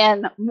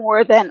in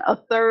more than a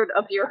third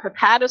of your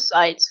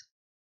hepatocytes,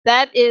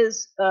 that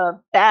is a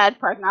bad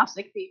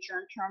prognostic feature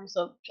in terms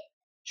of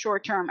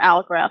short-term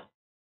allograft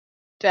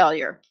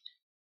failure.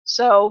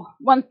 So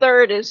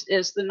 1/3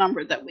 is the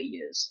number that we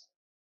use.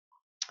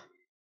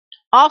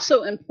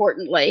 Also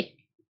importantly,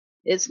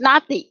 it's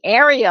not the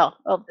area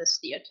of the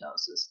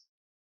steatosis,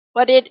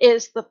 but it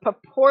is the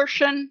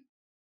proportion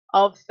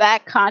of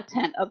fat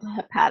content of the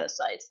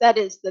hepatocytes. That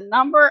is the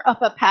number of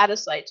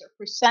hepatocytes or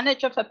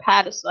percentage of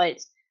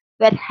hepatocytes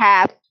that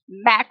have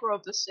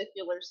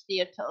macrovesicular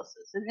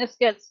steatosis. And this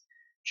gets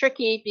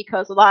tricky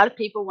because a lot of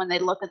people, when they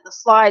look at the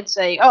slide,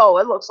 say, oh,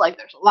 it looks like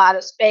there's a lot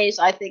of space.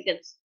 I think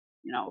it's,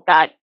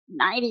 got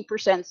 90%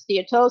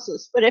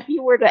 steatosis. But if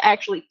you were to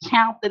actually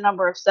count the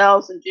number of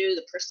cells and do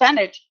the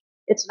percentage,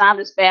 it's not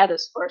as bad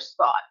as first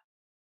thought.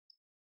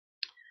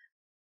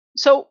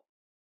 So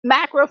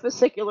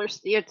macrovesicular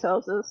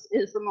steatosis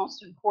is the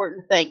most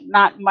important thing,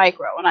 not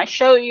micro. And I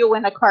show you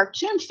in a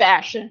cartoon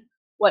fashion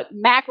what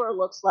macro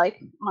looks like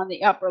on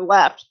the upper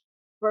left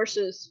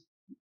versus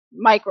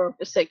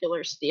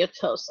microvesicular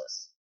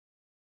steatosis.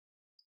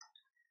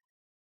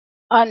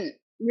 On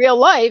real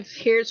life,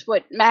 here's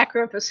what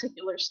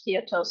macrovesicular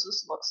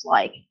steatosis looks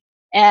like,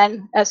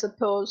 and as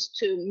opposed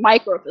to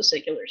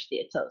microvesicular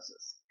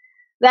steatosis.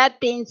 That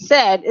being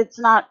said, it's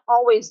not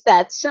always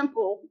that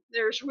simple.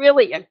 There's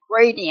really a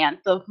gradient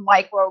of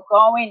micro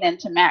going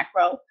into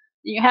macro.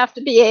 You have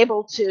to be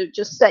able to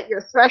just set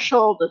your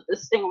threshold of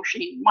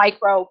distinguishing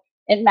micro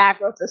and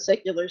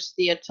macrovesicular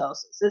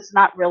steatosis. It's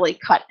not really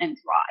cut and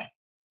dry,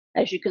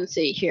 as you can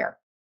see here.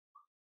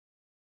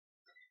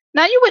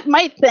 Now you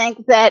might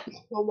think that,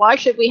 well, why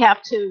should we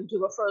have to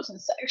do a frozen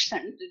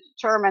section to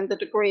determine the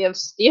degree of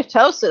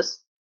steatosis?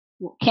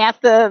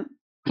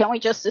 Can we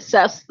just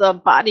assess the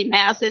body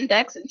mass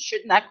index, and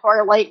shouldn't that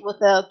correlate with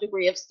the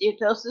degree of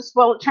steatosis?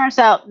 Well, it turns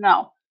out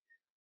no.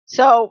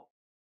 So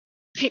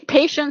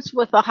patients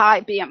with a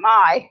high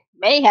BMI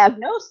may have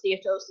no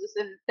steatosis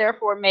and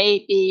therefore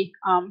may be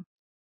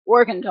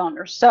organ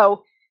donors.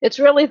 So it's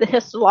really the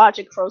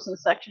histologic frozen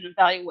section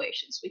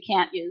evaluations. We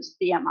can't use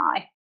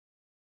BMI.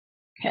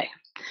 Okay.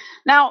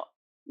 Now,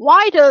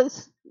 why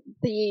does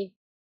the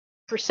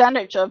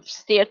percentage of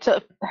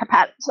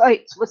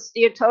hepatocytes with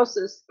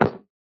steatosis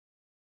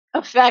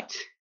affect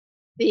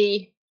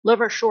the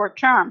liver short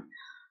term?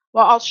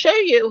 Well, I'll show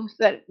you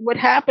that what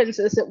happens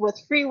is that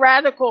with free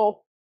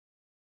radical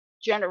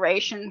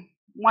generation,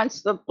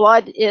 once the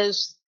blood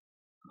is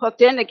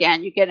hooked in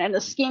again, you get an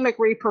ischemic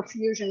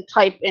reperfusion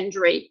type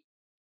injury.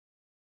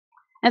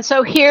 And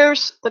so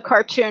here's the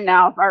cartoon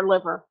now of our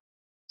liver.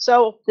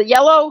 So the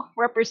yellow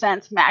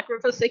represents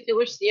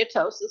macrovesicular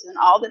steatosis and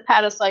all the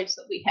hepatocytes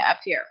that we have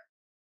here.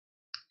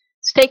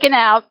 It's taken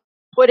out,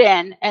 put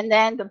in, and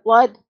then the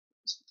blood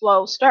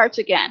flow starts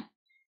again.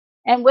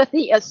 And with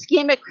the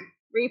ischemic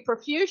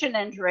reperfusion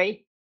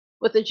injury,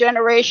 with the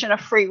generation of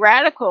free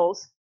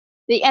radicals,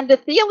 the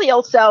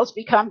endothelial cells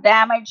become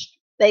damaged,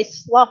 they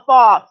slough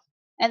off,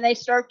 and they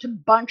start to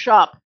bunch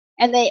up,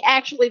 and they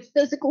actually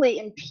physically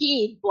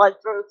impede blood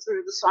flow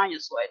through the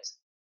sinusoids.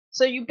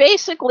 So you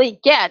basically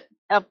get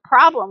a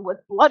problem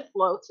with blood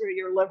flow through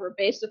your liver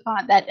based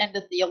upon that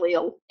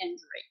endothelial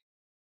injury.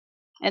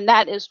 and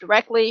that is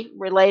directly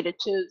related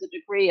to the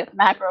degree of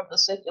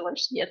macrovesicular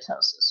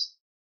steatosis.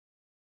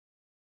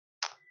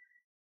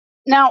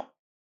 Now,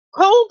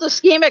 cold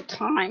ischemic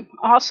time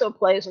also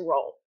plays a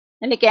role.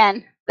 And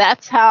again,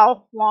 that's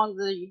how long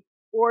the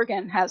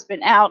organ has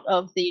been out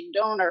of the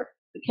donor,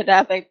 the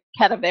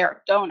cadaveric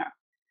donor.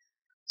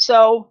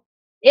 So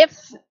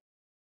if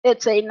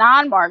it's a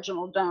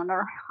non-marginal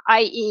donor,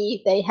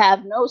 i.e. they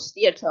have no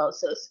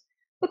steatosis,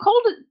 the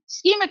cold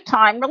ischemic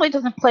time really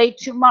doesn't play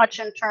too much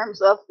in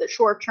terms of the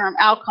short-term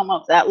outcome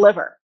of that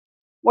liver.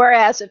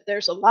 Whereas if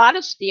there's a lot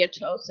of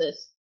steatosis,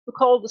 the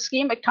cold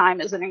ischemic time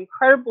is an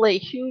incredibly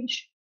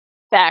huge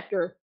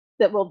factor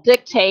that will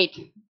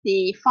dictate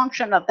the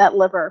function of that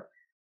liver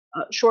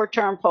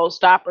short-term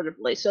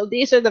post-operatively. So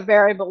these are the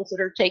variables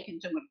that are taken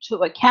into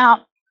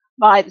account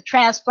by the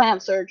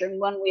transplant surgeon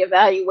when we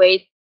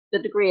evaluate the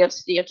degree of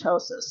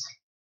steatosis.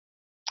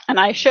 And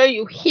I show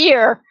you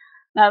here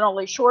not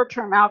only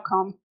short-term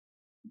outcome,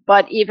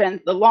 but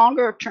even the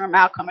longer-term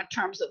outcome in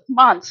terms of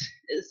months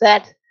is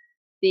that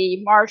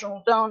the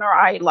marginal donor,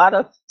 i.e. a lot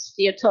of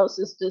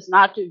steatosis, does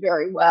not do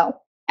very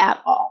well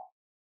at all.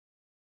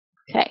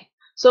 Okay,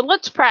 so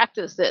let's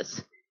practice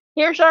this.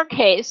 Here's our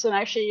case, and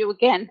I show you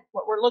again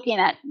what we're looking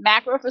at: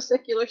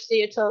 macrovesicular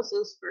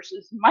steatosis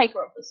versus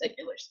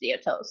microvesicular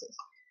steatosis.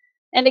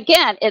 And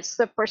again, it's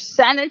the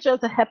percentage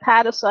of the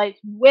hepatocytes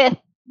with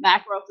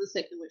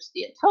macrovesicular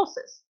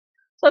steatosis.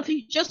 So if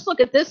you just look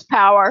at this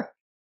power,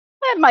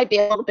 that might be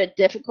a little bit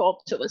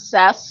difficult to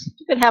assess.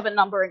 You could have a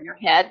number in your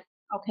head.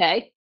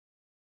 Okay,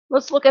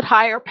 let's look at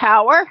higher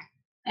power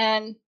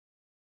and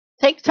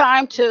take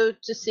time to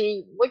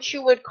see which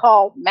you would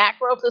call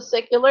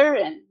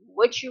macrovesicular and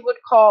which you would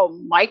call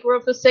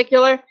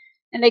microvesicular.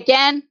 And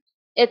again,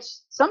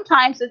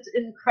 sometimes it's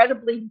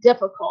incredibly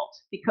difficult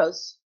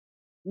because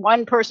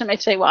one person may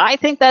say, well, I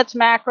think that's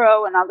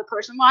macro, another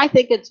person, well, I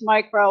think it's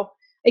micro.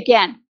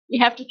 Again,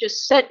 you have to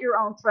just set your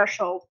own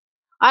threshold.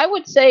 I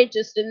would say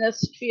just in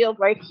this field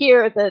right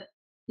here that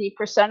the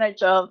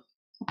percentage of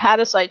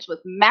hepatocytes with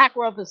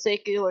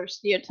macrovesicular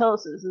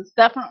steatosis is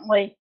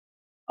definitely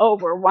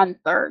over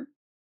 1/3.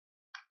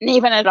 And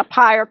even at a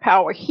higher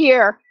power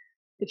here,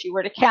 if you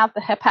were to count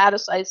the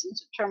hepatocytes and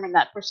determine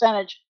that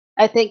percentage,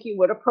 I think you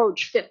would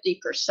approach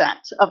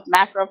 50% of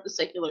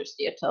macrovesicular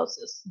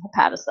steatosis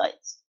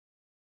hepatocytes.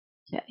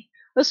 Okay,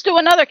 let's do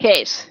another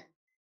case.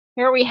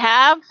 Here we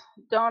have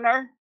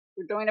donor.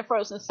 We're doing a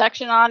frozen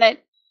section on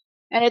it.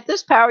 And at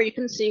this power, you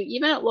can see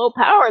even at low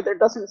power, there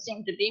doesn't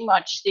seem to be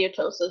much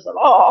steatosis at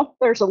all.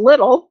 There's a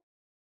little.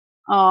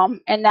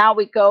 And now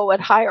we go at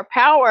higher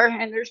power,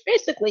 and there's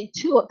basically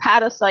 2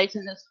 hepatocytes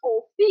in this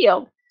whole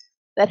field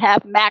that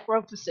have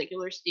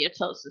macrovesicular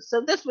steatosis.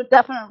 So this would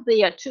definitely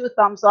be a 2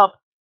 thumbs up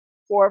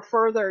for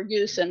further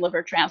use in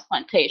liver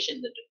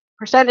transplantation. The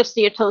percent of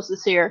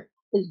steatosis here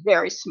is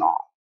very small.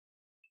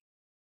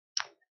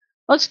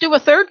 Let's do a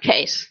third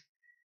case.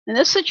 In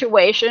this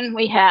situation,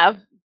 we have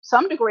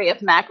some degree of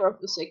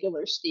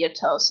macrovesicular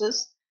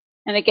steatosis.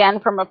 And again,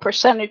 from a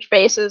percentage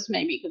basis,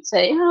 maybe you could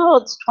say, oh,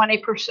 it's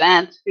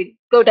 20%. We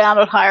go down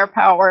at higher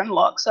power and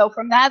look. So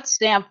from that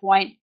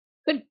standpoint,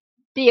 could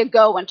be a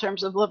go in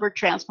terms of liver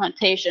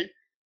transplantation.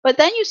 But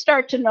then you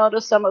start to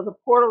notice some of the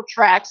portal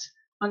tracts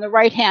on the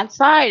right-hand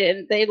side,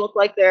 and they look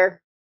like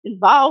they're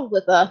involved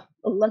with a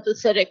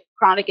lymphocytic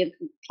chronic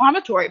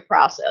inflammatory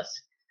process.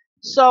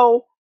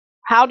 So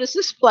how does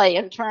this play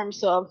in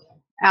terms of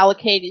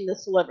allocating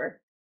this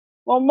liver?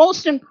 Well,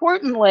 most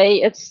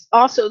importantly, it's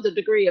also the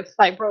degree of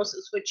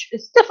fibrosis, which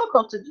is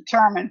difficult to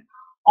determine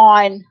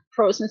on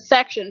frozen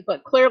section,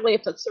 but clearly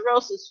if it's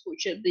cirrhosis, we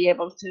should be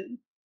able to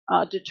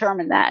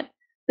determine that.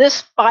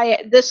 This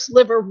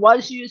liver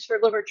was used for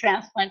liver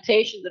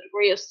transplantation. The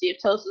degree of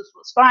steatosis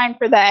was fine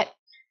for that,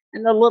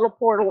 and the little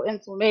portal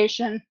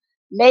inflammation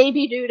may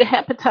be due to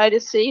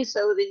hepatitis C,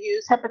 so they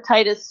use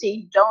hepatitis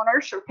C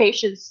donors for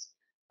patients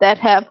that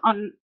have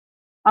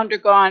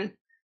undergone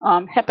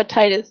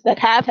hepatitis, that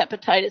have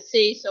hepatitis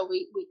C, so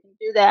we can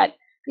do that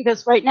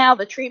because right now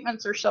the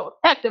treatments are so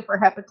effective for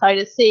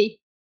hepatitis C,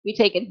 we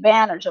take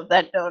advantage of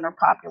that donor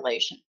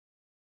population.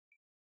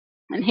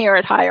 And here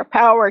at higher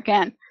power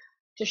again,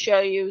 to show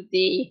you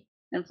the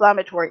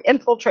inflammatory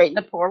infiltrate in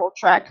the portal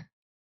tract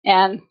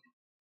and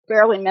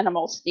fairly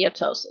minimal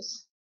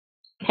steatosis.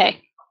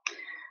 Okay.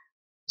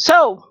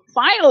 So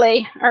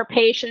finally, our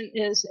patient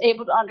is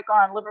able to undergo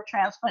liver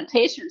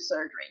transplantation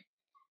surgery.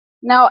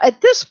 Now, at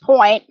this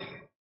point,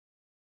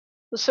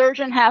 the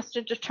surgeon has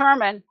to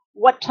determine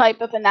what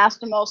type of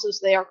anastomosis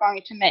they are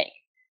going to make.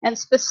 And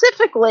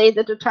specifically,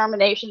 the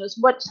determination is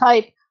what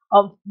type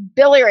of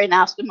biliary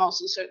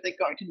anastomosis are they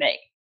going to make.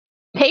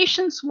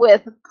 Patients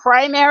with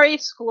primary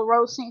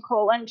sclerosing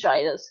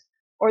cholangitis,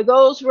 or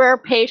those rare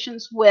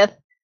patients with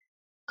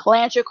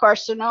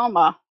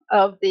cholangiocarcinoma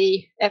of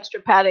the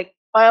extrahepatic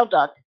bile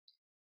duct,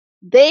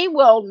 they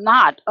will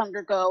not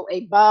undergo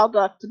a bile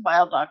duct to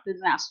bile duct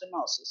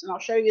anastomosis. And I'll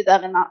show you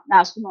that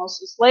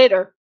anastomosis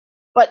later.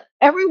 But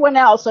everyone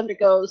else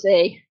undergoes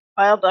a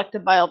bile duct to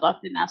bile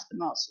duct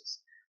anastomosis.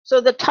 So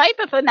the type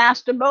of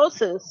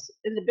anastomosis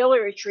in the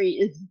biliary tree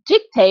is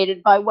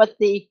dictated by what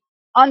the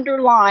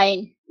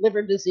underlying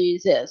liver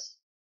disease is.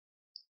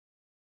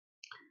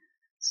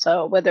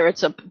 So whether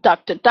it's a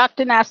duct-to-duct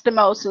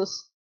anastomosis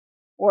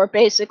or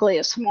basically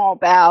a small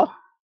bowel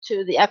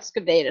to the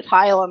excavated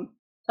hilum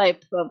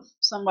type of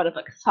somewhat of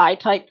a Thai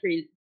type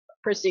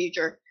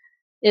procedure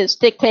is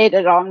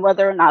dictated on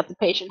whether or not the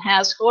patient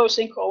has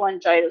sclerosing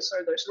cholangitis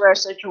or there's rare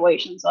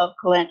situations of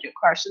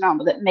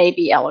cholangiocarcinoma that may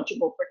be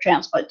eligible for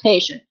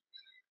transplantation.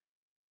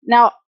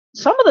 Now,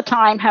 some of the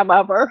time,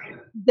 however,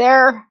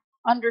 their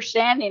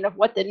understanding of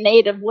what the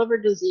native liver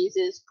disease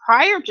is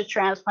prior to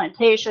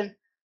transplantation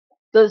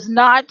does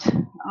not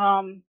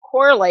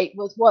correlate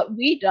with what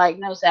we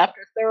diagnose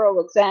after thorough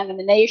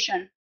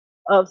examination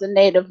of the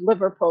native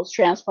liver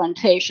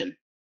post-transplantation.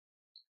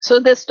 So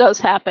this does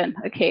happen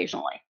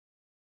occasionally.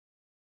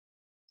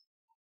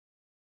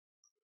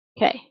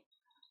 Okay,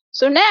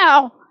 so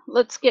now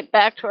let's get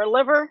back to our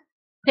liver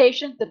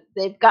patient.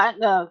 They've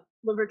gotten a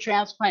liver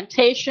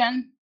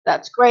transplantation.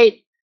 That's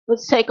great.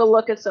 Let's take a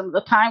look at some of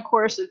the time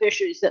course of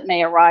issues that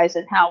may arise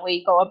and how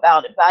we go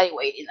about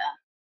evaluating them.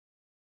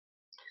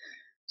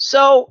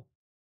 So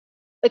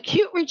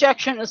acute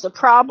rejection is a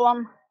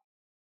problem.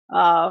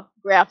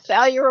 Graft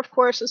failure, of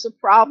course, is a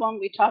problem.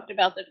 We talked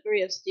about the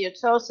degree of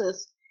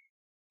steatosis.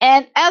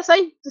 And as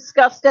I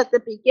discussed at the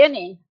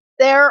beginning,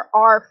 there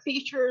are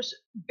features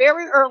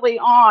very early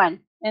on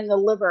in the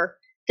liver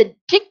that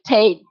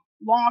dictate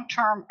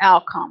long-term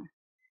outcome.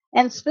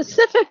 And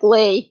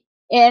specifically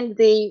in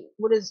the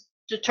what is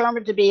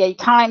determined to be a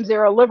time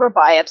zero liver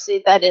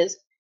biopsy, that is,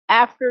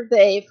 after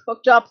they've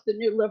hooked up the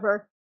new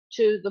liver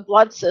to the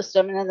blood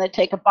system and then they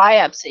take a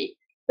biopsy,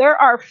 there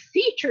are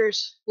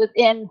features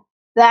within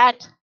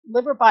that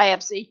liver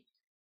biopsy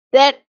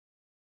that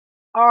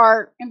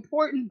are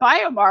important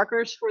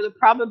biomarkers for the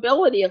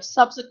probability of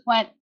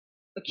subsequent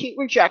acute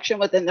rejection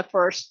within the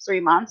first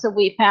 3 months. And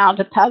we found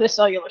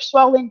hepatocellular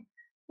swelling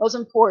was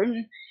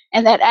important,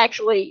 and that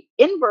actually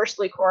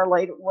inversely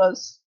correlated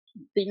was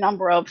the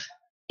number of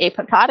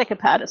apoptotic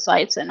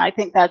hepatocytes. And I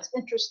think that's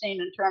interesting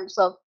in terms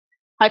of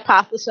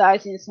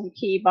hypothesizing some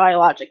key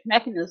biologic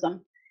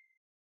mechanism.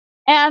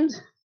 And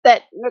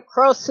that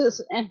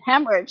necrosis and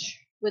hemorrhage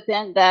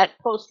within that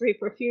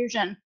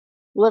post-reperfusion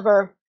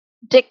liver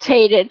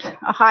dictated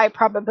a high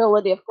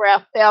probability of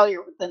graft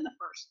failure within the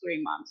first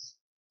 3 months.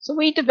 So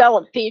we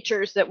developed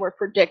features that were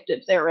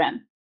predictive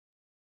therein.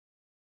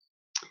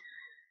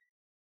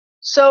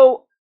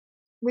 So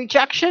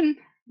rejection,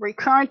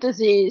 recurrent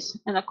disease,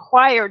 and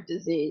acquired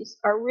disease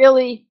are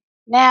really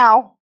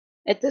now,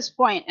 at this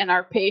point in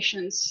our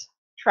patients'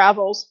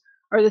 travels,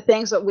 are the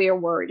things that we are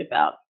worried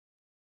about.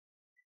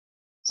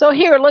 So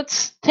here,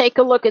 let's take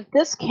a look at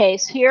this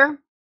case here.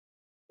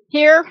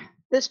 Here,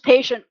 this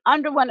patient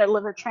underwent a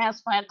liver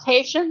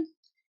transplantation,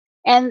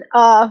 and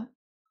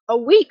a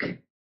week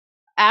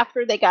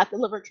after they got the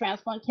liver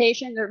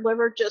transplantation, their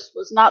liver just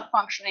was not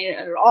functioning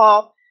at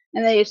all,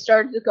 and they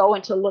started to go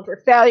into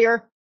liver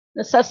failure,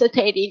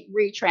 necessitating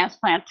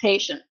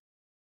retransplantation.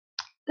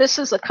 This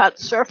is a cut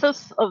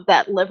surface of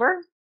that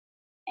liver,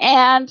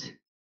 and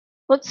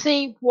let's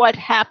see what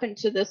happened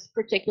to this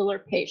particular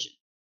patient.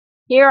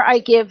 Here I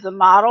give the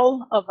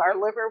model of our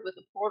liver with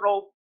a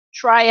portal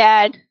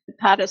triad,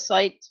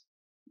 hepatocyte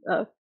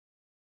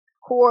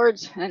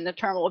cords, and the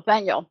terminal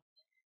venule.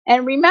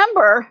 And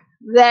remember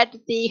that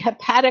the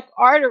hepatic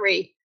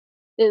artery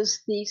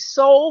is the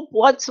sole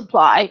blood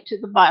supply to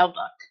the bile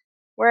duct,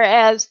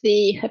 whereas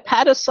the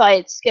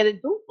hepatocytes get a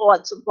dual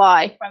blood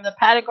supply from the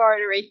hepatic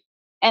artery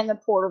and the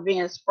portal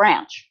venous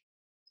branch.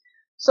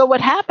 So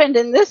what happened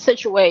in this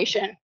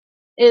situation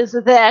is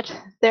that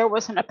there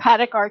was an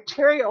hepatic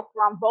arterial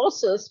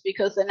thrombosis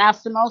because the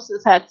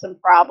anastomosis had some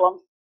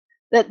problems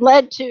that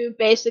led to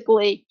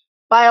basically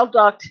bile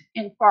duct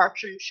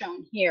infarction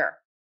shown here.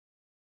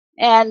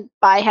 And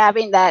by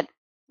having that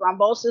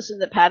thrombosis in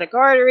the hepatic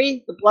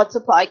artery, the blood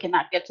supply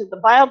cannot get to the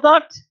bile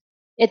duct.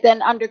 It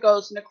then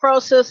undergoes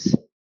necrosis,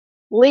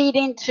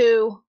 leading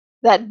to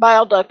that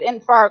bile duct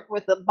infarct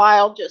with the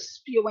bile just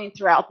spewing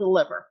throughout the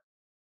liver.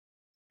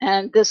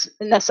 And this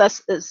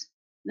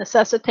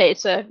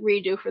necessitates a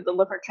redo for the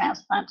liver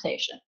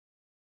transplantation.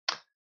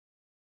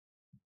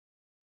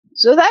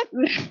 So that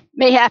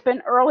may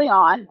happen early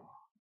on,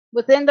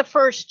 within the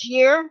first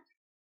year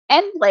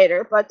and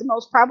later, but the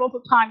most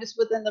probable time is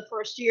within the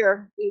first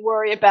year. We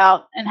worry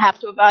about and have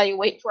to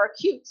evaluate for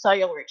acute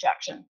cellular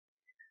rejection.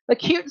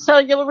 Acute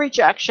cellular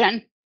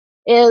rejection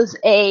is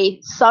a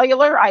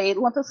cellular, i.e.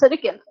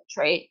 lymphocytic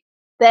infiltrate,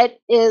 that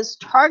is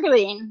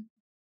targeting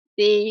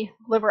the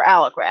liver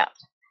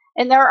allograft.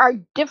 And there are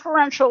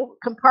differential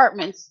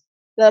compartments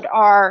that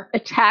are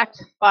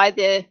attacked by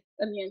the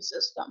immune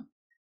system.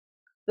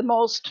 The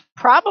most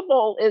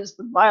probable is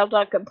the bile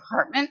duct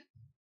compartment.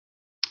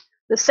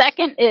 The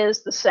second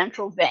is the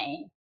central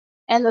vein.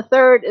 And the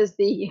third is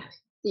the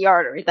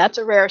artery. That's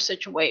a rare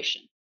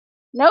situation.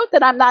 Note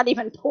that I'm not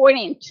even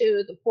pointing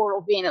to the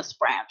portal venous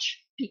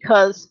branch,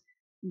 because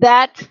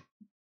that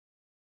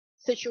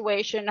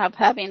situation of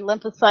having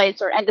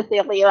lymphocytes or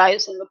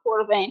endotheliitis in the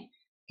portal vein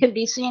can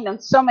be seen in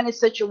so many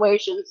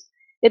situations,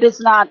 it is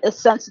not as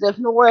sensitive,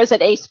 nor is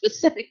it a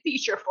specific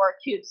feature for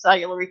acute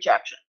cellular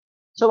rejection.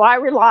 So I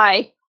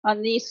rely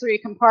on these three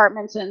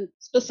compartments, and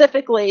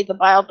specifically the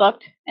bile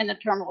duct and the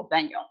terminal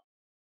venule.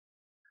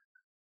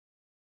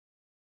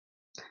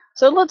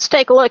 So let's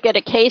take a look at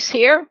a case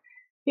here.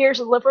 Here's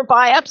a liver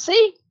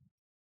biopsy,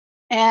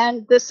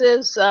 and this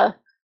is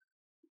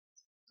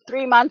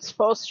 3 months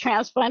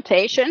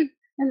post-transplantation.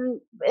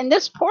 And in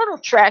this portal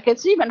tract,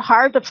 it's even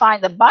hard to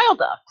find the bile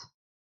duct.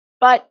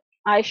 But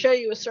I show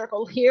you a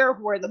circle here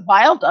where the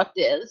bile duct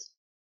is,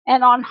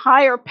 and on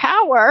higher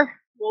power,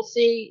 we'll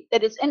see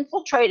that it's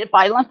infiltrated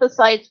by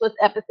lymphocytes with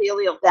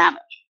epithelial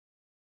damage.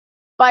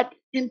 But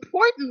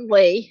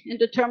importantly, in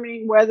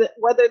determining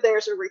whether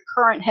there's a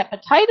recurrent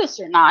hepatitis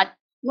or not,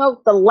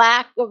 note the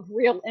lack of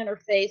real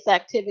interface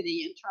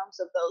activity in terms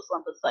of those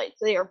lymphocytes.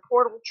 They are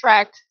portal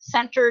tract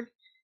centered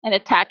and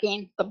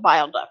attacking the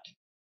bile duct.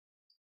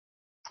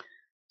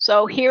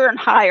 So here in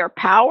higher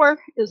power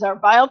is our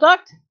bile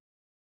duct.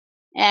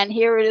 And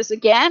here it is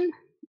again.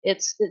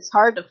 It's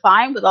hard to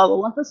find with all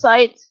the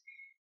lymphocytes.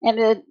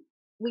 And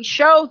we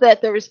show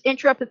that there's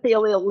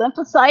intraepithelial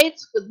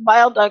lymphocytes with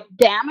bile duct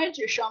damage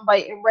are shown by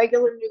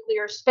irregular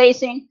nuclear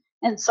spacing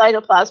and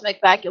cytoplasmic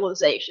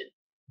vacuolization.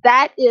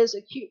 That is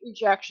acute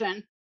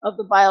rejection of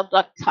the bile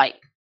duct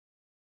type.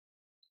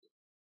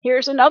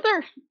 Here's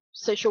another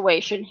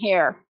situation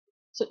here.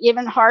 So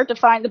even hard to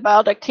find the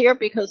bile duct here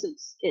because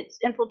it's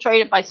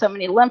infiltrated by so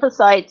many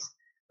lymphocytes,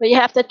 but you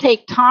have to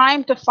take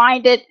time to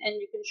find it, and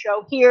you can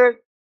show here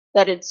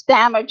that it's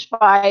damaged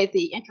by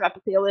the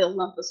intraepithelial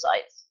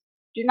lymphocytes.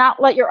 Do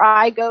not let your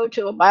eye go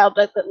to a bile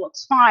duct that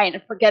looks fine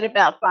and forget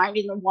about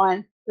finding the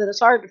one that is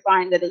hard to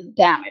find that is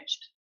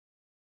damaged.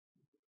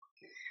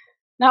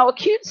 Now,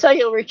 acute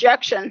cellular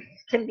rejection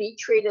can be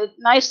treated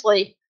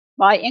nicely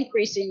by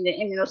increasing the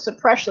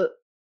immunosuppressive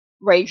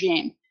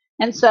regime.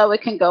 And so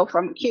it can go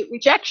from acute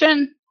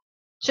rejection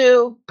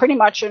to pretty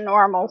much a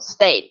normal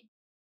state.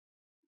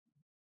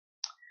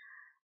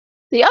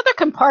 The other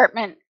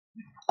compartment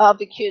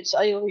of acute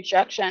cellular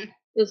rejection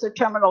is the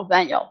terminal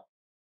venule.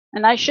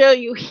 And I show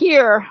you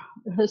here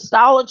the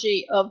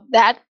histology of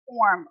that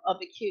form of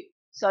acute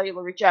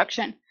cellular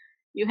rejection.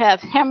 You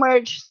have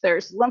hemorrhage,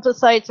 there's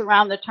lymphocytes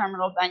around the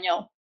terminal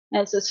venule,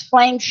 and it's this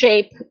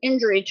flame-shaped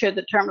injury to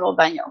the terminal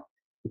venule.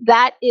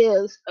 That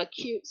is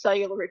acute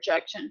cellular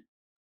rejection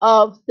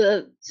of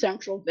the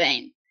central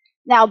vein.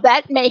 Now,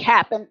 that may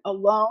happen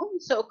alone,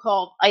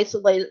 so-called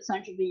isolated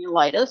central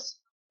venulitis,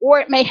 or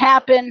it may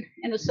happen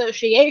in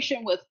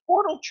association with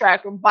portal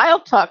tract or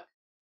bile duct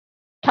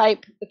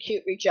type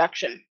acute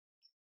rejection.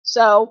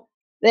 So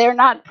they're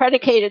not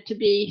predicated to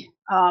be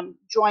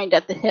joined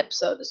at the hip,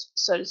 so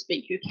to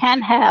speak. You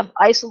can have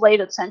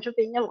isolated central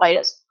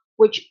venulitis,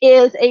 which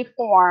is a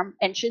form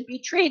and should be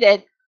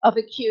treated of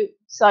acute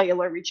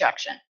cellular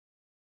rejection.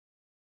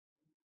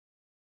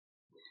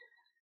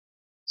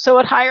 So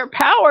at higher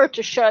power,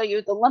 to show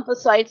you the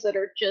lymphocytes that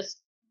are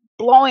just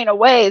blowing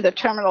away the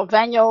terminal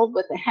venule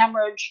with the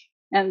hemorrhage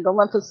and the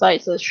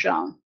lymphocytes as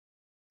shown.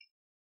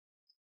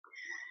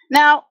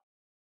 Now,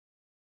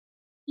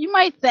 you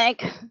might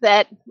think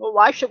that, well,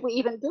 why should we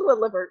even do a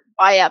liver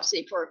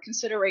biopsy for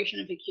consideration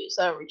of acute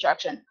cellular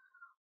rejection?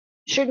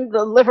 Shouldn't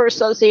the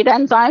liver-associated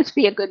enzymes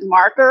be a good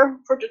marker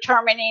for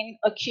determining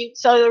acute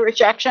cellular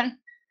rejection?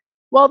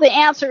 Well, the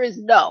answer is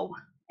no,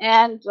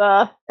 and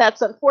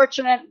that's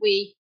unfortunate.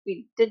 We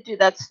did do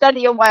that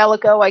study a while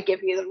ago. I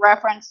give you the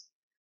reference,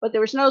 but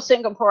there was no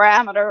single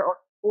parameter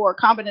or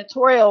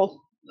combinatorial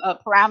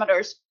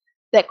parameters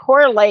that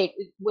correlate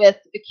with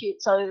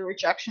acute cellular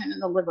rejection in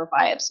the liver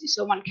biopsy.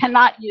 So one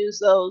cannot use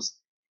those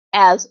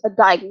as a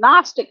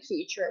diagnostic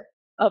feature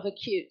of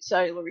acute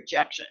cellular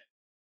rejection.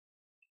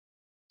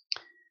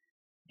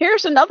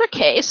 Here's another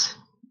case.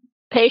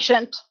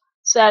 Patient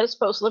status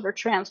post-liver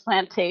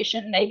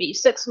transplantation, maybe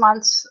 6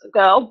 months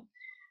ago.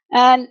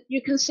 And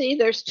you can see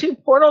there's 2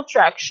 portal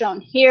tracts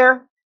shown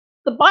here.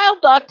 The bile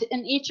duct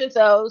in each of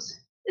those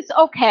is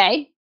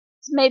okay.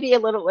 It's maybe a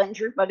little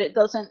injured, but it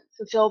doesn't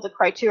fulfill the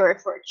criteria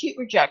for acute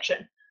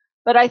rejection.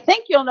 But I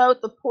think you'll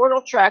note the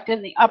portal tract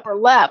in the upper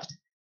left,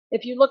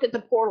 if you look at the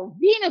portal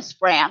venous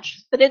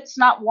branch, that it's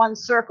not 1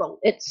 circle,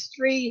 it's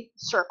 3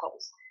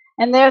 circles.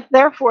 And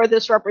therefore,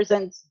 this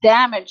represents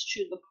damage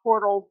to the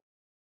portal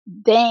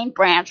vein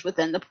branch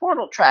within the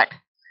portal tract.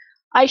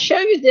 I show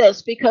you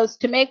this because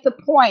to make the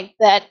point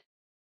that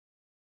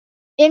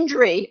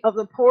injury of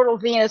the portal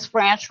venous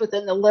branch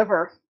within the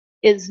liver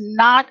is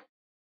not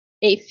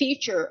a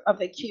feature of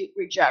acute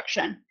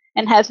rejection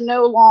and has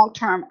no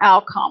long-term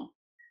outcome.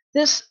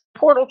 This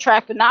portal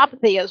tract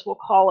venopathy, as we'll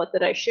call it,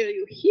 that I show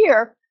you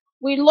here,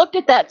 we looked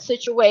at that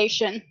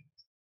situation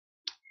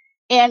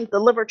in the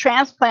liver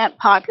transplant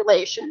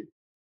population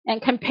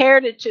and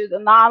compared it to the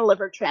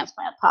non-liver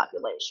transplant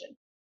population.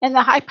 And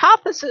the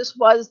hypothesis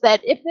was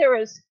that if there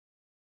is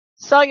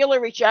cellular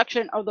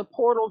rejection of the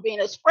portal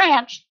venous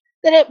branch,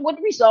 that it would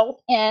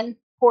result in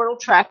portal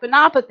tract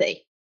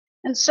venopathy.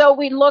 And so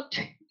we looked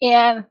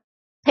in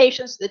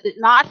patients that did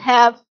not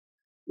have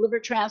liver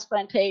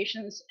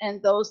transplantations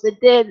and those that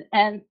did,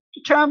 and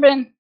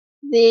determined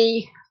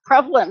the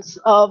prevalence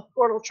of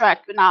portal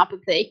tract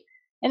venopathy,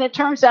 and it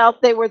turns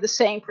out they were the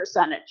same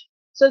percentage.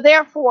 So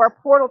therefore,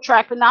 portal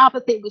tract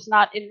venopathy was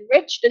not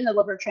enriched in the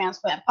liver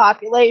transplant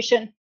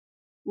population,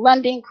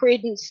 lending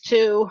credence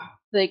to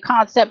the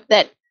concept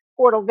that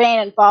portal vein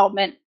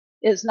involvement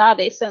is not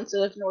a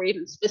sensitive nor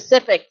even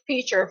specific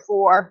feature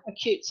for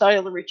acute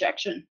cellular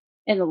rejection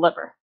in the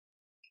liver.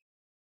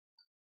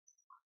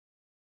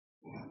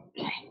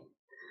 Okay.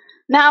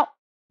 Now,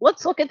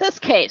 let's look at this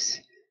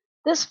case.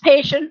 This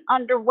patient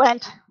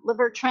underwent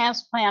liver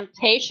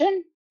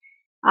transplantation.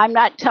 I'm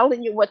not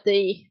telling you what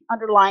the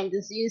underlying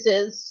disease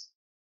is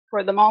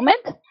for the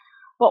moment,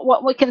 but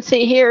what we can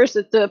see here is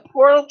that the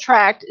portal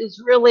tract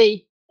is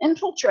really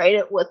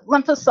infiltrated with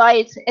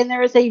lymphocytes, and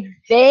there is a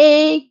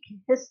vague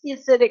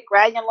histiocytic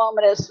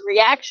granulomatous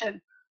reaction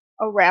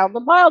around the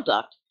bile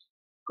duct.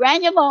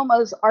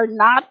 Granulomas are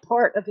not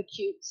part of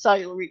acute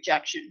cellular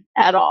rejection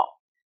at all.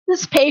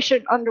 This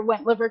patient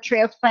underwent liver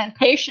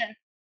transplantation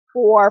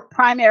for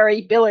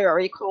primary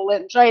biliary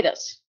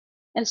cholangitis.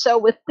 And so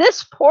with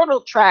this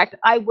portal tract,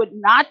 I would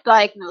not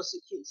diagnose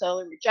acute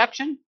cellular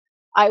rejection.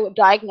 I would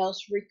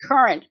diagnose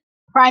recurrent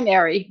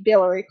primary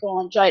biliary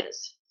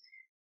cholangitis.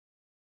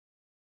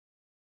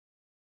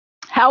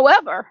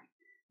 However,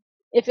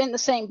 if in the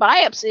same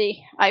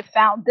biopsy I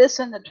found this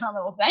in the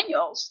terminal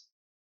venules,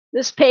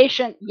 this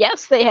patient,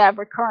 yes, they have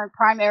recurrent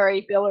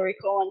primary biliary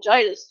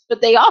cholangitis,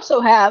 but they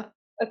also have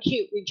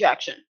acute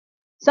rejection.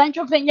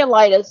 Central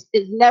venulitis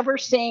is never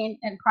seen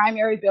in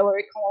primary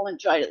biliary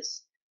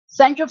cholangitis.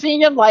 Central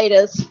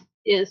venulitis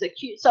is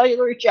acute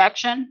cellular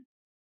rejection,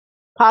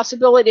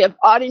 possibility of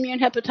autoimmune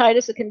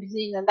hepatitis that can be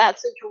seen in that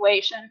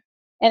situation,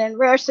 and in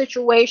rare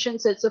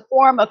situations, it's a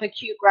form of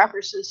acute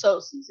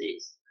graft-versus-host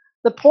disease.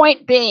 The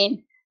point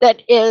being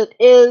that it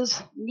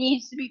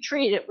needs to be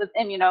treated with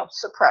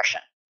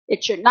immunosuppression.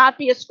 It should not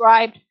be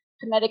ascribed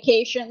to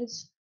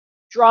medications,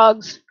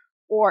 drugs,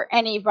 or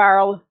any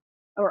viral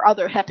or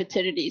other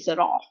hepatitis at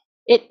all.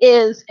 It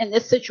is, in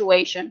this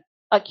situation,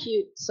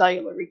 acute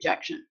cellular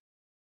rejection.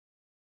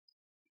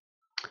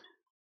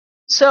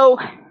 So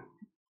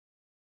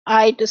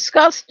I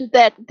discussed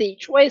that the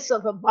choice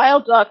of a bile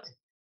duct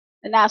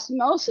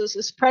anastomosis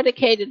is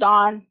predicated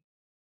on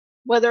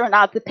whether or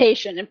not the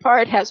patient, in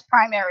part, has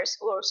primary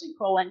sclerosing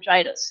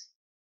cholangitis.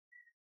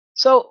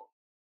 So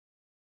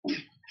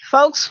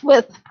folks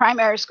with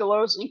primary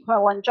sclerosing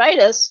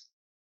cholangitis,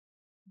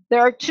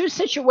 there are two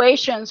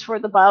situations for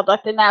the bile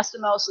duct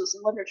anastomosis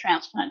and liver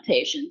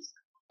transplantations.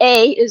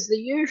 A is the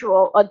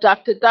usual, a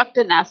duct-to-duct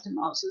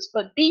anastomosis,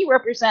 but B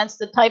represents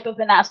the type of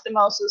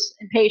anastomosis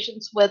in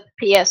patients with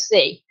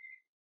PSC.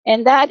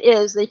 And that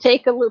is they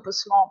take a loop of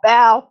small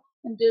bowel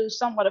and do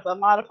somewhat of a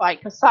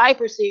modified Kasai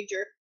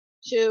procedure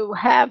to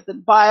have the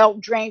bile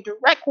drain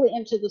directly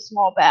into the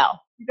small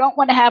bowel. You don't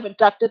want to have a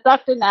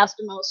duct-to-duct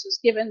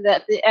anastomosis given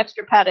that the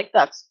extrahepatic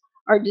ducts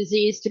are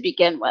diseased to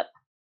begin with.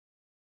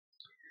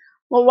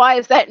 Well, why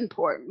is that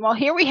important? Well,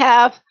 here we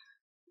have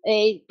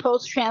a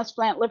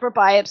post-transplant liver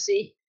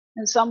biopsy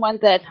in someone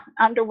that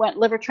underwent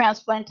liver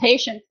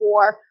transplantation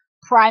for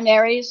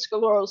primary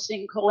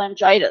sclerosing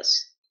cholangitis.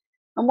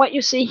 And what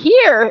you see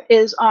here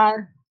is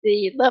on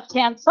the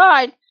left-hand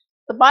side,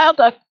 the bile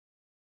duct,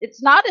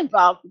 it's not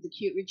involved with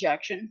acute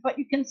rejection, but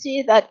you can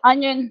see that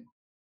onion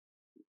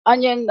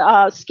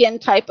skin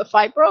type of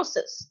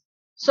fibrosis.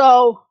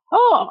 So,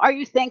 are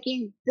you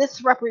thinking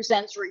this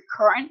represents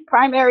recurrent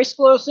primary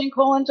sclerosing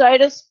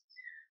cholangitis?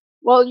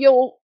 Well,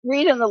 you'll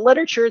read in the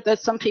literature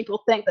that some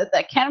people think that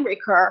that can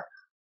recur.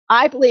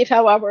 I believe,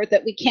 however,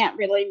 that we can't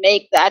really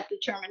make that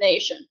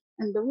determination.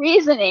 And the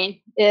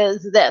reasoning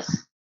is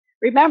this.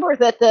 Remember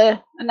that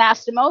the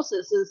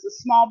anastomosis is the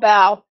small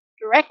bowel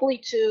directly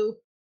to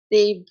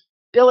the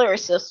biliary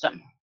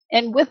system.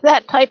 And with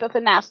that type of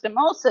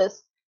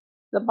anastomosis,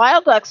 the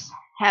bile ducts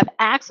have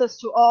access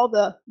to all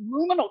the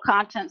luminal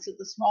contents of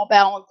the small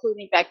bowel,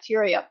 including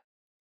bacteria.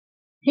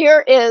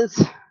 Here is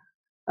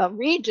a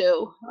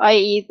redo,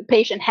 i.e. the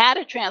patient had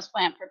a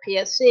transplant for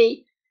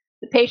PSC,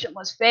 the patient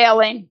was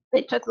failing,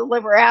 they took the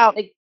liver out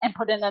and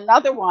put in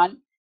another one.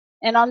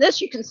 And on this,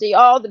 you can see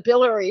all the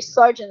biliary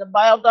sludge in the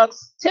bile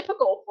ducts,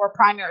 typical for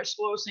primary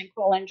sclerosing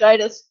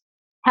cholangitis.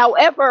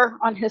 However,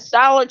 on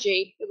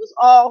histology, it was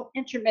all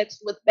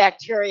intermixed with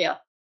bacteria.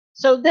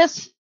 So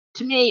this,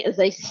 to me, is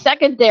a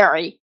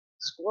secondary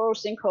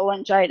sclerosing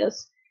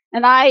cholangitis.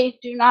 And I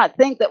do not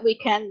think that we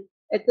can,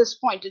 at this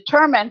point,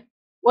 determine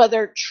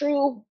whether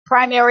true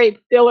primary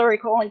biliary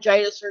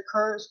cholangitis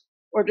recurs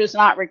or does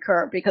not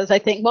recur, because I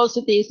think most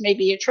of these may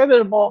be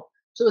attributable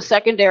to a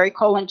secondary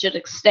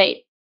cholangitic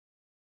state.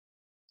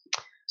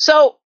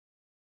 So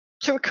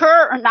to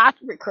recur or not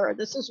recur,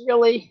 this is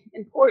really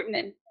important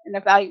in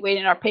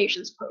evaluating our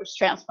patients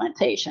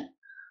post-transplantation.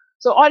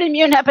 So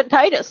autoimmune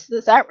hepatitis,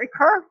 does that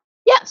recur?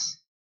 Yes.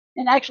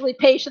 And actually,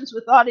 patients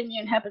with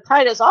autoimmune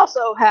hepatitis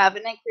also have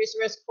an increased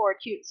risk for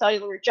acute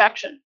cellular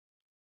rejection.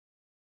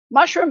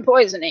 Mushroom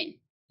poisoning,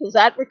 does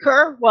that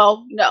recur?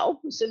 Well,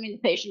 no, assuming the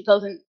patient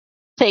doesn't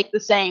take the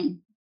same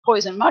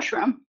poison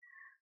mushroom.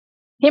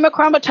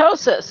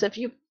 Hemochromatosis, if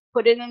you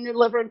put it in your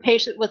liver in a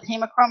patient with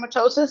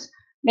hemochromatosis,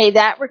 May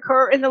that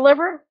recur in the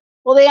liver?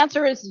 Well, the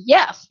answer is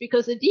yes,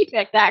 because the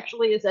defect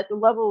actually is at the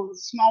level of the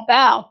small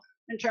bowel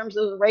in terms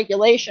of the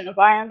regulation of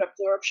iron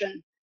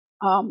absorption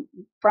from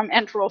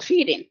enteral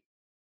feeding.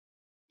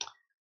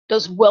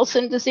 Does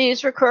Wilson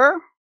disease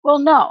recur? Well,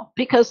 no,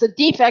 because the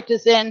defect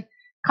is in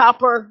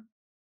copper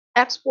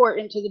export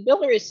into the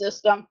biliary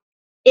system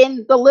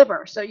in the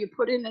liver. So you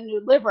put in a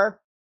new liver,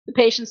 the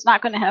patient's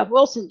not going to have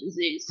Wilson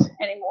disease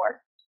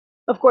anymore.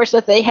 Of course,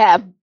 if they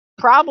have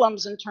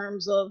problems in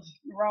terms of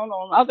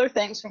neuronal and other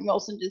things from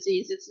Wilson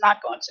disease, it's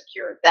not going to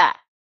cure that.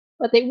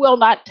 But they will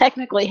not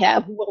technically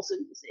have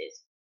Wilson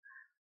disease.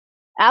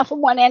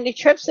 Alpha-1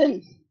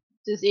 antitrypsin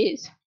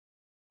disease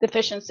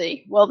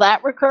deficiency, will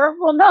that recur?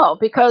 Well, no,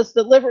 because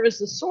the liver is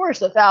the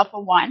source of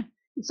alpha-1.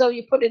 And so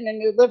you put in a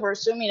new liver,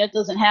 assuming it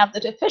doesn't have the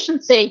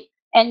deficiency,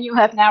 and you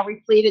have now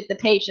repleted the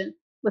patient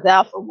with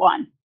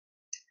alpha-1.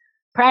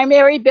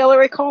 Primary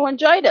biliary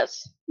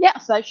cholangitis.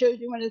 Yes, I showed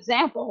you an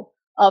example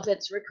of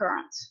its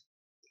recurrence.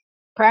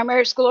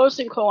 Primary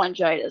sclerosing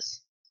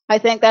cholangitis. I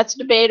think that's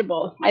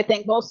debatable. I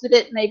think most of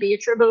it may be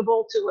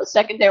attributable to a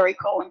secondary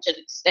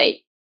cholangitic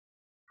state.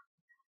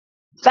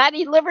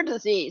 Fatty liver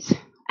disease.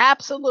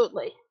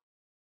 Absolutely.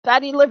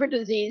 Fatty liver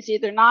disease,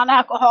 either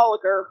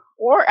non-alcoholic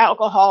or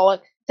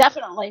alcoholic,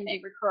 definitely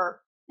may recur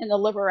in the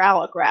liver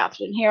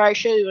allograft. And here I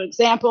show you an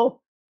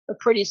example of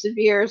pretty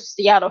severe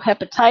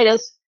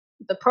steatohepatitis,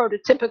 the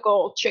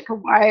prototypical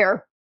chicken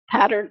wire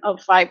pattern of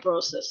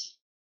fibrosis.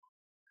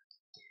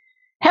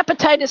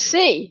 Hepatitis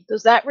C,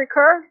 does that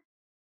recur?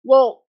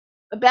 Well,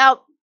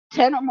 about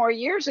 10 or more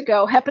years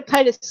ago,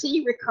 hepatitis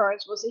C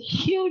recurrence was a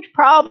huge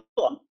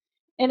problem,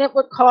 and it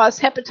would cause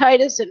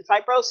hepatitis and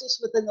fibrosis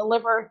within the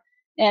liver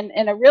and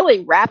in a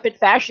really rapid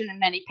fashion in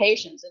many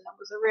patients, and it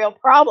was a real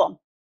problem.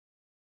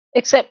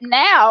 Except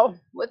now,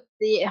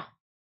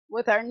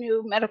 with our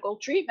new medical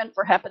treatment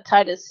for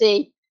hepatitis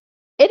C,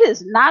 it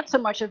is not so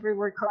much of a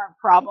recurrent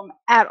problem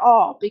at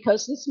all,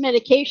 because this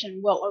medication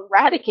will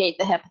eradicate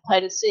the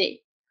hepatitis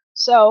C.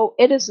 So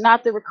it is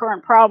not the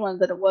recurrent problem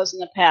that it was in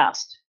the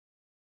past.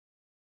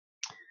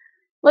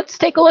 Let's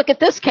take a look at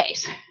this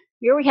case.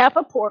 Here we have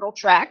a portal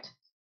tract.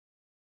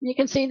 You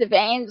can see the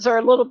veins are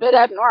a little bit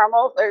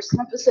abnormal. There's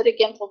lymphocytic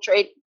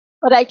infiltrate,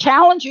 but I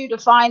challenge you to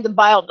find the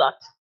bile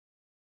duct,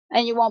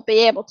 and you won't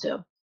be able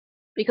to,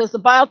 because the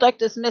bile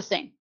duct is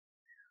missing.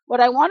 What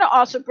I want to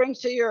also bring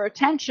to your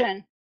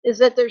attention is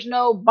that there's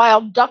no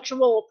bile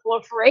ductual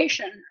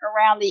proliferation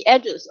around the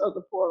edges of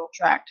the portal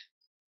tract.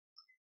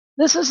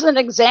 This is an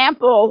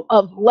example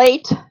of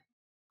late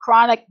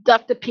chronic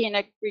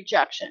ductopenic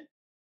rejection.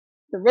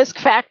 The risk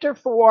factor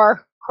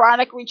for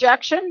chronic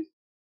rejection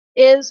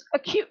is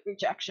acute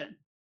rejection.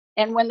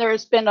 And when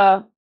there's been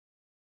a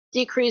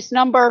decreased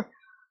number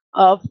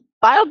of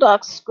bile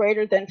ducts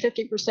greater than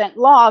 50%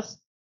 loss,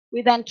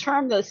 we then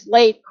term this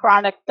late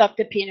chronic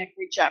ductopenic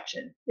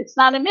rejection. It's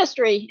not a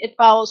mystery, it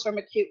follows from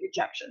acute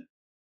rejection.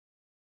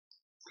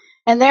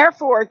 And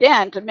therefore,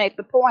 again, to make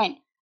the point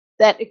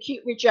that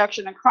acute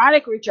rejection and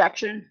chronic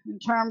rejection, in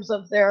terms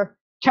of their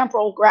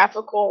temporal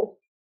graphical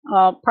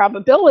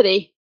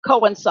probability,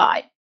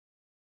 coincide.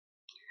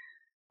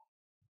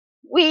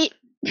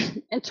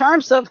 In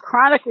terms of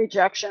chronic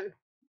rejection,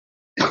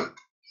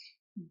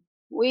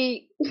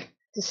 we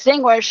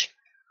distinguish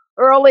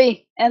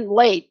early and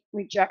late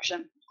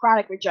rejection,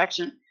 chronic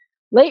rejection.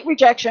 Late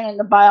rejection in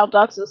the bile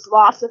ducts is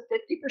loss of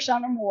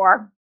 50% or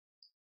more.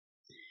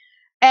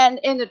 And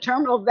in the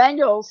terminal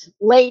venules,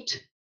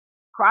 late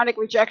chronic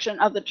rejection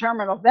of the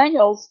terminal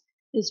venules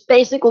is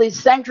basically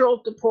central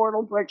to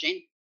portal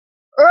bridging.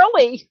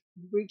 Early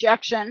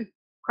rejection,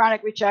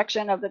 chronic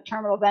rejection of the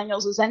terminal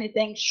venules is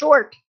anything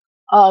short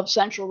of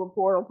central to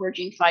portal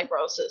bridging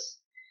fibrosis.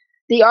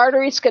 The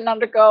arteries can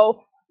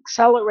undergo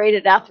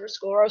accelerated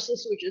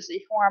atherosclerosis, which is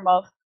a form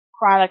of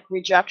chronic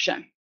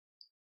rejection.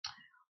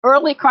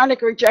 Early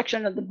chronic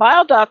rejection of the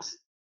bile ducts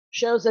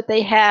shows that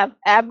they have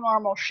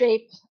abnormal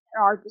shapes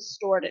and are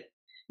distorted.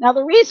 Now,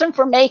 the reason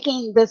for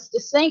making this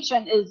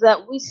distinction is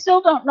that we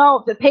still don't know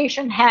if the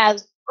patient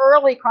has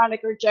early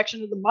chronic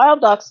rejection of the bile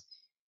ducts.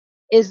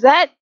 Does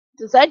that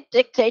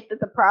dictate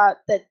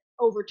that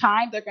over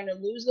time they're going to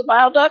lose the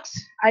bile ducts?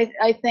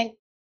 I think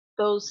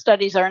those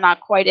studies are not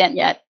quite in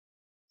yet.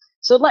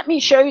 So let me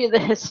show you the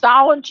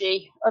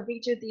histology of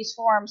each of these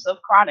forms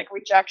of chronic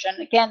rejection.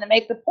 Again, to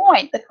make the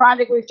point that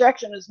chronic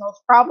rejection is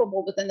most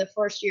probable within the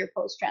first year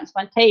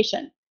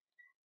post-transplantation.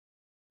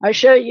 I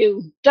show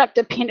you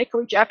ductopenic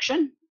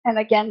rejection, and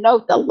again,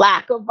 note the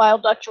lack of bile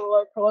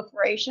ductular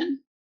proliferation.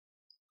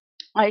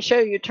 I show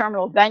you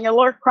terminal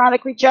venular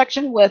chronic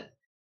rejection with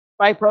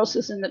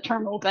fibrosis in the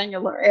terminal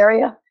venular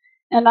area,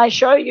 and I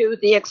show you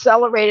the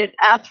accelerated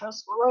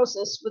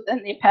atherosclerosis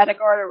within the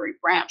hepatic artery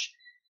branch.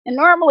 And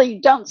normally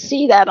you don't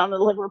see that on the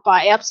liver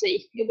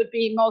biopsy. It would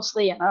be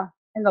mostly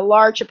in the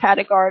large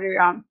hepatic artery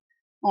on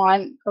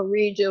a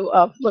redo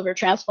of liver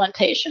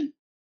transplantation.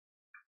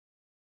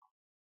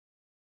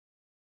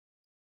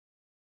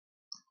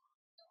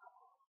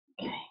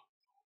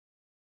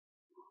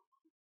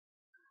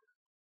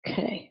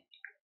 Okay.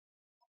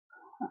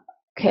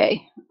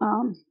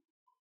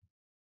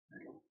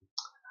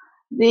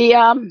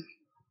 The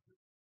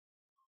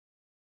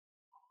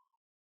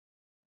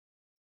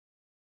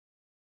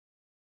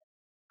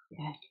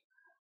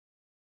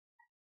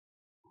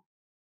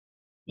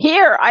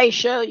Here I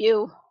show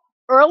you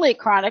early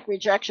chronic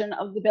rejection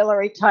of the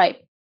biliary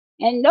type.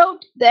 And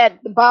note that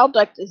the bile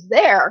duct is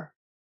there,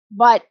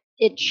 but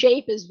its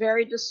shape is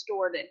very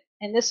distorted.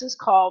 And this is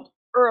called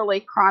early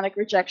chronic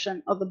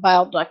rejection of the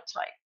bile duct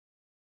type.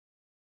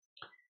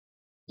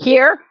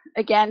 Here,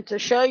 again, to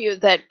show you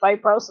that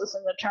fibrosis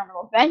in the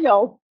terminal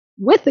venule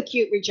with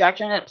acute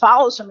rejection, it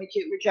follows from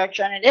acute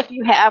rejection. And if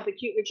you have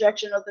acute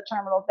rejection of the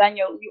terminal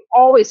venule, you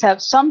always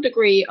have some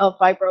degree of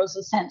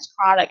fibrosis, hence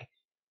chronic.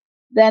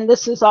 Then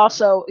this is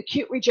also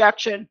acute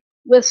rejection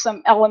with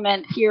some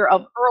element here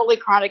of early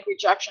chronic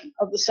rejection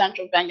of the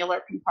central venular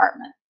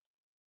compartment.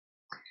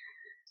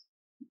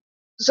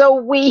 So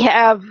we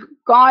have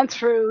gone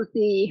through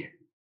the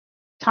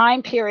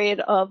time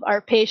period of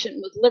our patient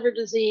with liver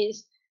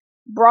disease,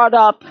 brought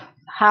up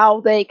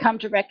how they come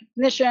to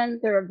recognition,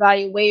 their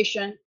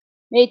evaluation,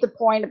 made the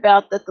point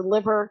about that the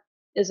liver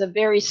is a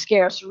very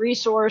scarce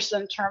resource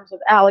in terms of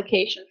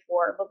allocation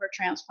for liver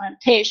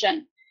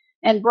transplantation,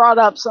 and brought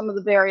up some of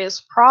the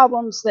various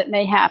problems that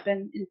may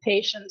happen in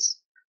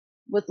patients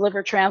with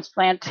liver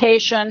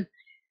transplantation.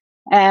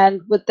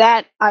 And with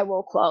that, I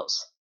will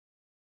close.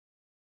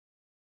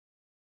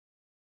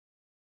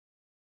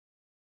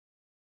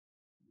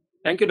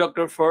 Thank you,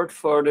 Dr. Furth,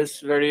 for this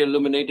very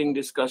illuminating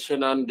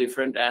discussion on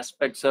different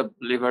aspects of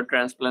liver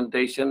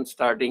transplantation,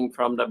 starting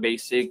from the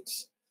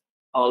basics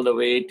all the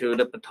way to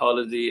the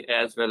pathology,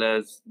 as well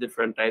as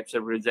different types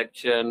of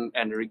rejection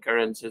and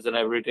recurrences and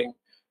everything.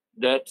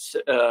 That's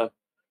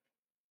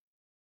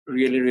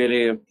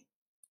really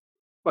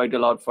quite a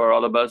lot for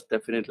all of us.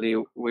 Definitely,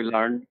 we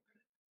learned.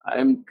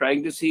 I'm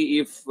trying to see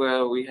if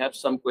we have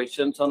some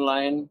questions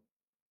online.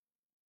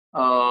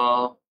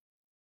 I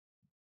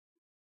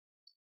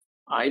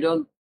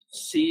don't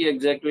see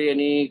exactly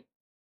any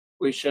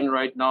question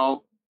right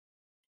now.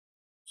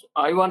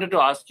 I wanted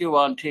to ask you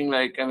one thing,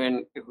 like, I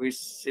mean, it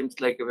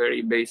seems like a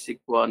very basic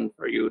one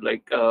for you.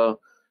 Like,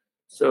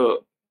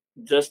 so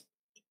just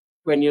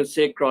when you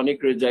say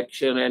chronic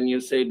rejection and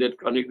you say that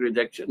chronic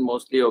rejection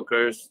mostly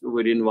occurs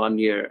within 1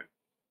 year.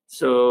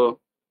 So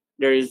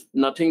there is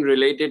nothing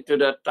related to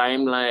the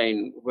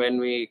timeline when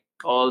we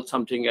call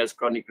something as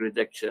chronic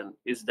rejection.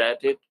 Is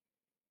that it?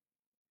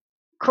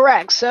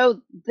 Correct.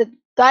 So the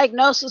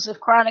diagnosis of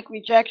chronic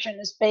rejection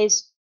is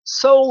based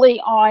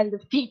solely on the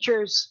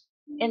features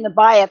in the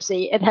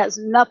biopsy. It has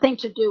nothing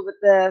to do with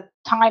the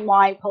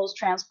timeline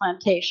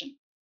post-transplantation.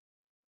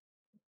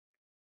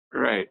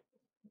 Right.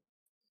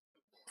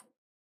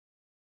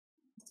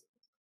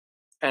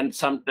 And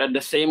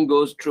the same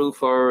goes true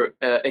for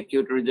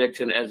acute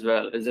rejection as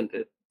well, isn't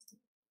it?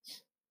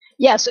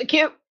 Yes,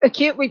 acute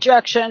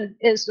rejection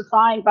is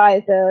defined by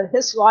the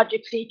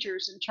histologic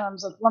features in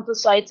terms of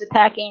lymphocytes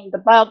attacking the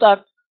bile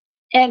duct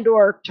and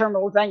or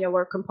terminal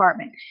venular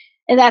compartment.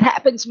 And that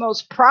happens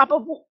most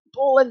probable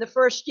in the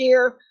first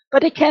year,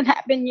 but it can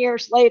happen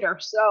years later.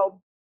 So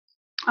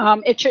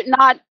it should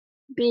not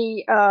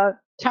be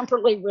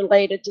temporally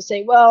related to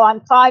say, well,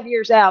 I'm 5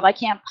 years out, I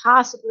can't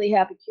possibly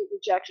have acute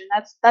rejection.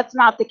 That's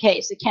not the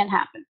case. It can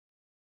happen.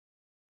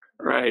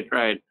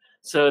 Right.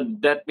 So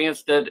that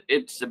means that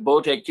it's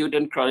both acute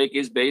and chronic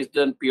is based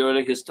on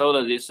purely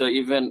histology. So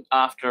even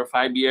after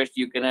 5 years,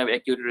 you can have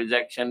acute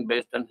rejection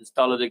based on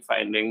histologic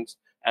findings.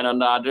 And on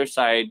the other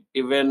side,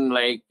 even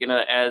like,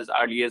 as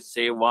early as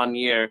say 1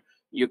 year,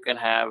 you can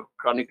have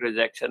chronic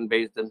rejection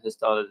based on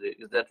histology.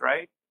 Is that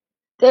right?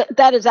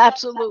 That is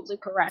absolutely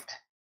correct.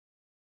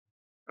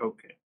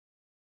 Okay.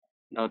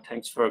 No,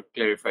 thanks for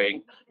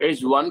clarifying. There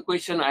is one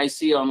question I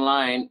see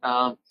online.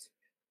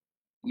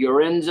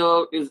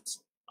 Lorenzo is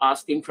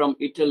asking from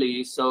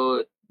Italy.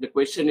 So the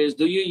question is,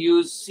 do you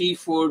use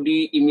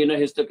C4D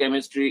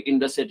immunohistochemistry in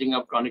the setting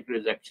of chronic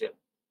rejection?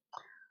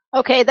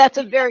 Okay, that's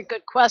a very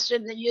good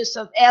question. The use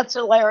of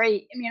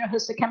ancillary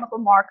immunohistochemical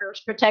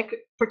markers,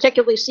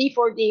 particularly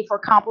C4D for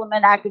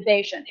complement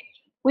activation.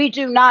 We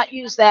do not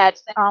use that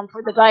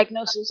for the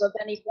diagnosis of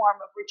any form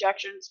of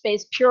rejection. It's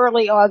based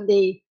purely on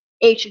the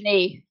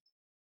H&E.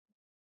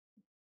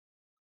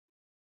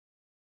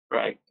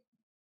 Right.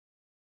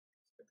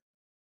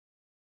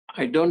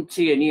 I don't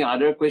see any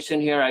other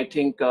question here. I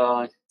think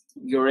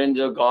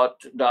Lorenzo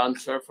got the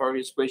answer for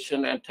his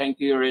question. And thank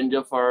you,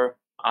 Lorenzo, for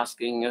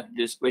asking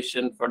this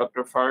question for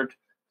Dr. Furth.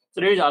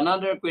 So there is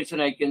another question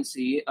I can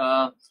see.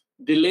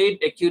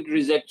 Delayed acute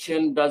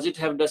rejection, does it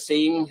have the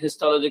same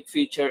histologic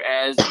feature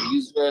as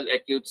usual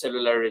acute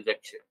cellular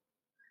rejection?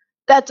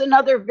 That's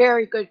another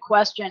very good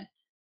question.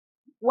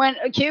 When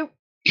acute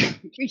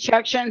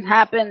rejection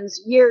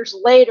happens years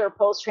later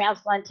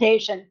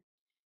post-transplantation,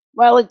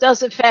 while it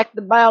does affect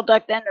the bile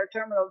duct and or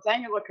terminal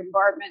venular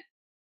compartment,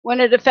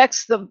 when it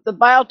affects the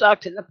bile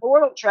duct and the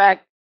portal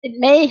tract, it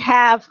may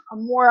have a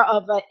more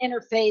of an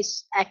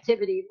interface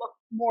activity, look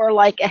more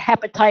like a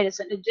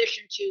hepatitis in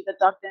addition to the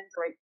duct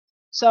injury.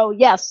 So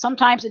yes,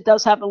 sometimes it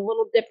does have a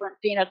little different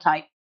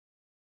phenotype.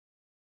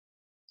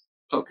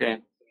 Okay.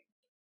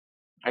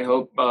 I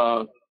hope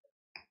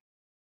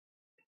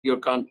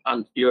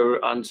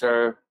your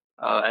answer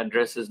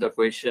addresses the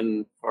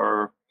question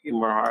for him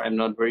or her. I'm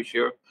not very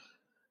sure.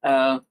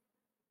 Uh,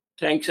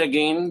 Thanks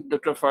again,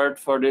 Dr. Furth,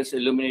 for this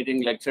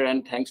illuminating lecture,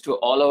 and thanks to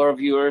all our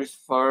viewers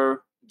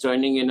for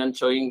joining in and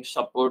showing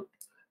support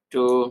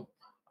to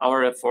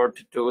our effort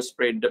to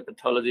spread the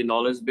pathology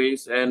knowledge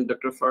base. And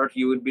Dr. Furth,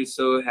 you would be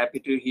so happy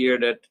to hear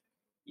that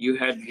you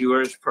had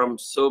viewers from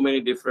so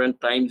many different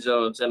time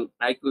zones, and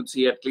I could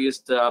see at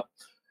least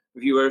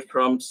viewers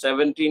from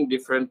 17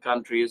 different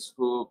countries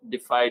who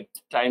defied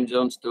time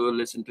zones to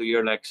listen to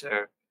your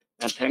lecture.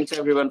 And thanks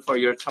everyone for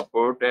your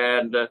support.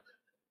 And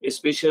a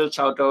special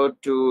shout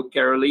out to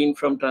Caroline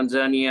from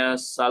Tanzania,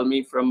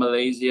 Salmi from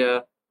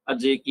Malaysia,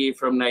 Ajeki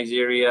from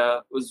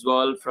Nigeria,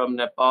 Uzwal from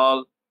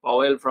Nepal,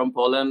 Powell from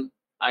Poland.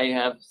 I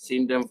have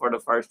seen them for the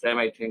first time,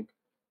 I think.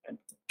 And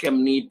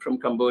Kemneet from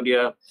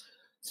Cambodia.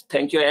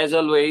 Thank you as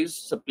always.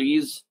 So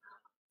please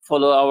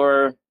follow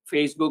our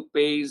Facebook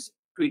page,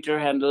 Twitter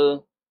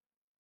handle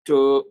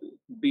to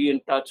be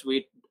in touch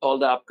with all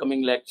the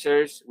upcoming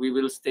lectures. We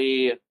will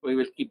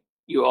keep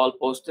you all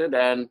posted,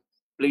 and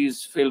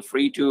please feel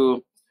free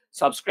to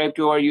subscribe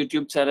to our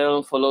YouTube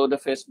channel, follow the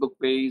Facebook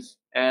page,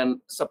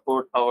 and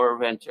support our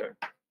venture.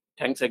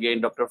 Thanks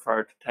again, Dr.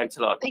 Furth. Thanks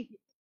a lot. Thank you.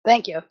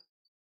 Thank you.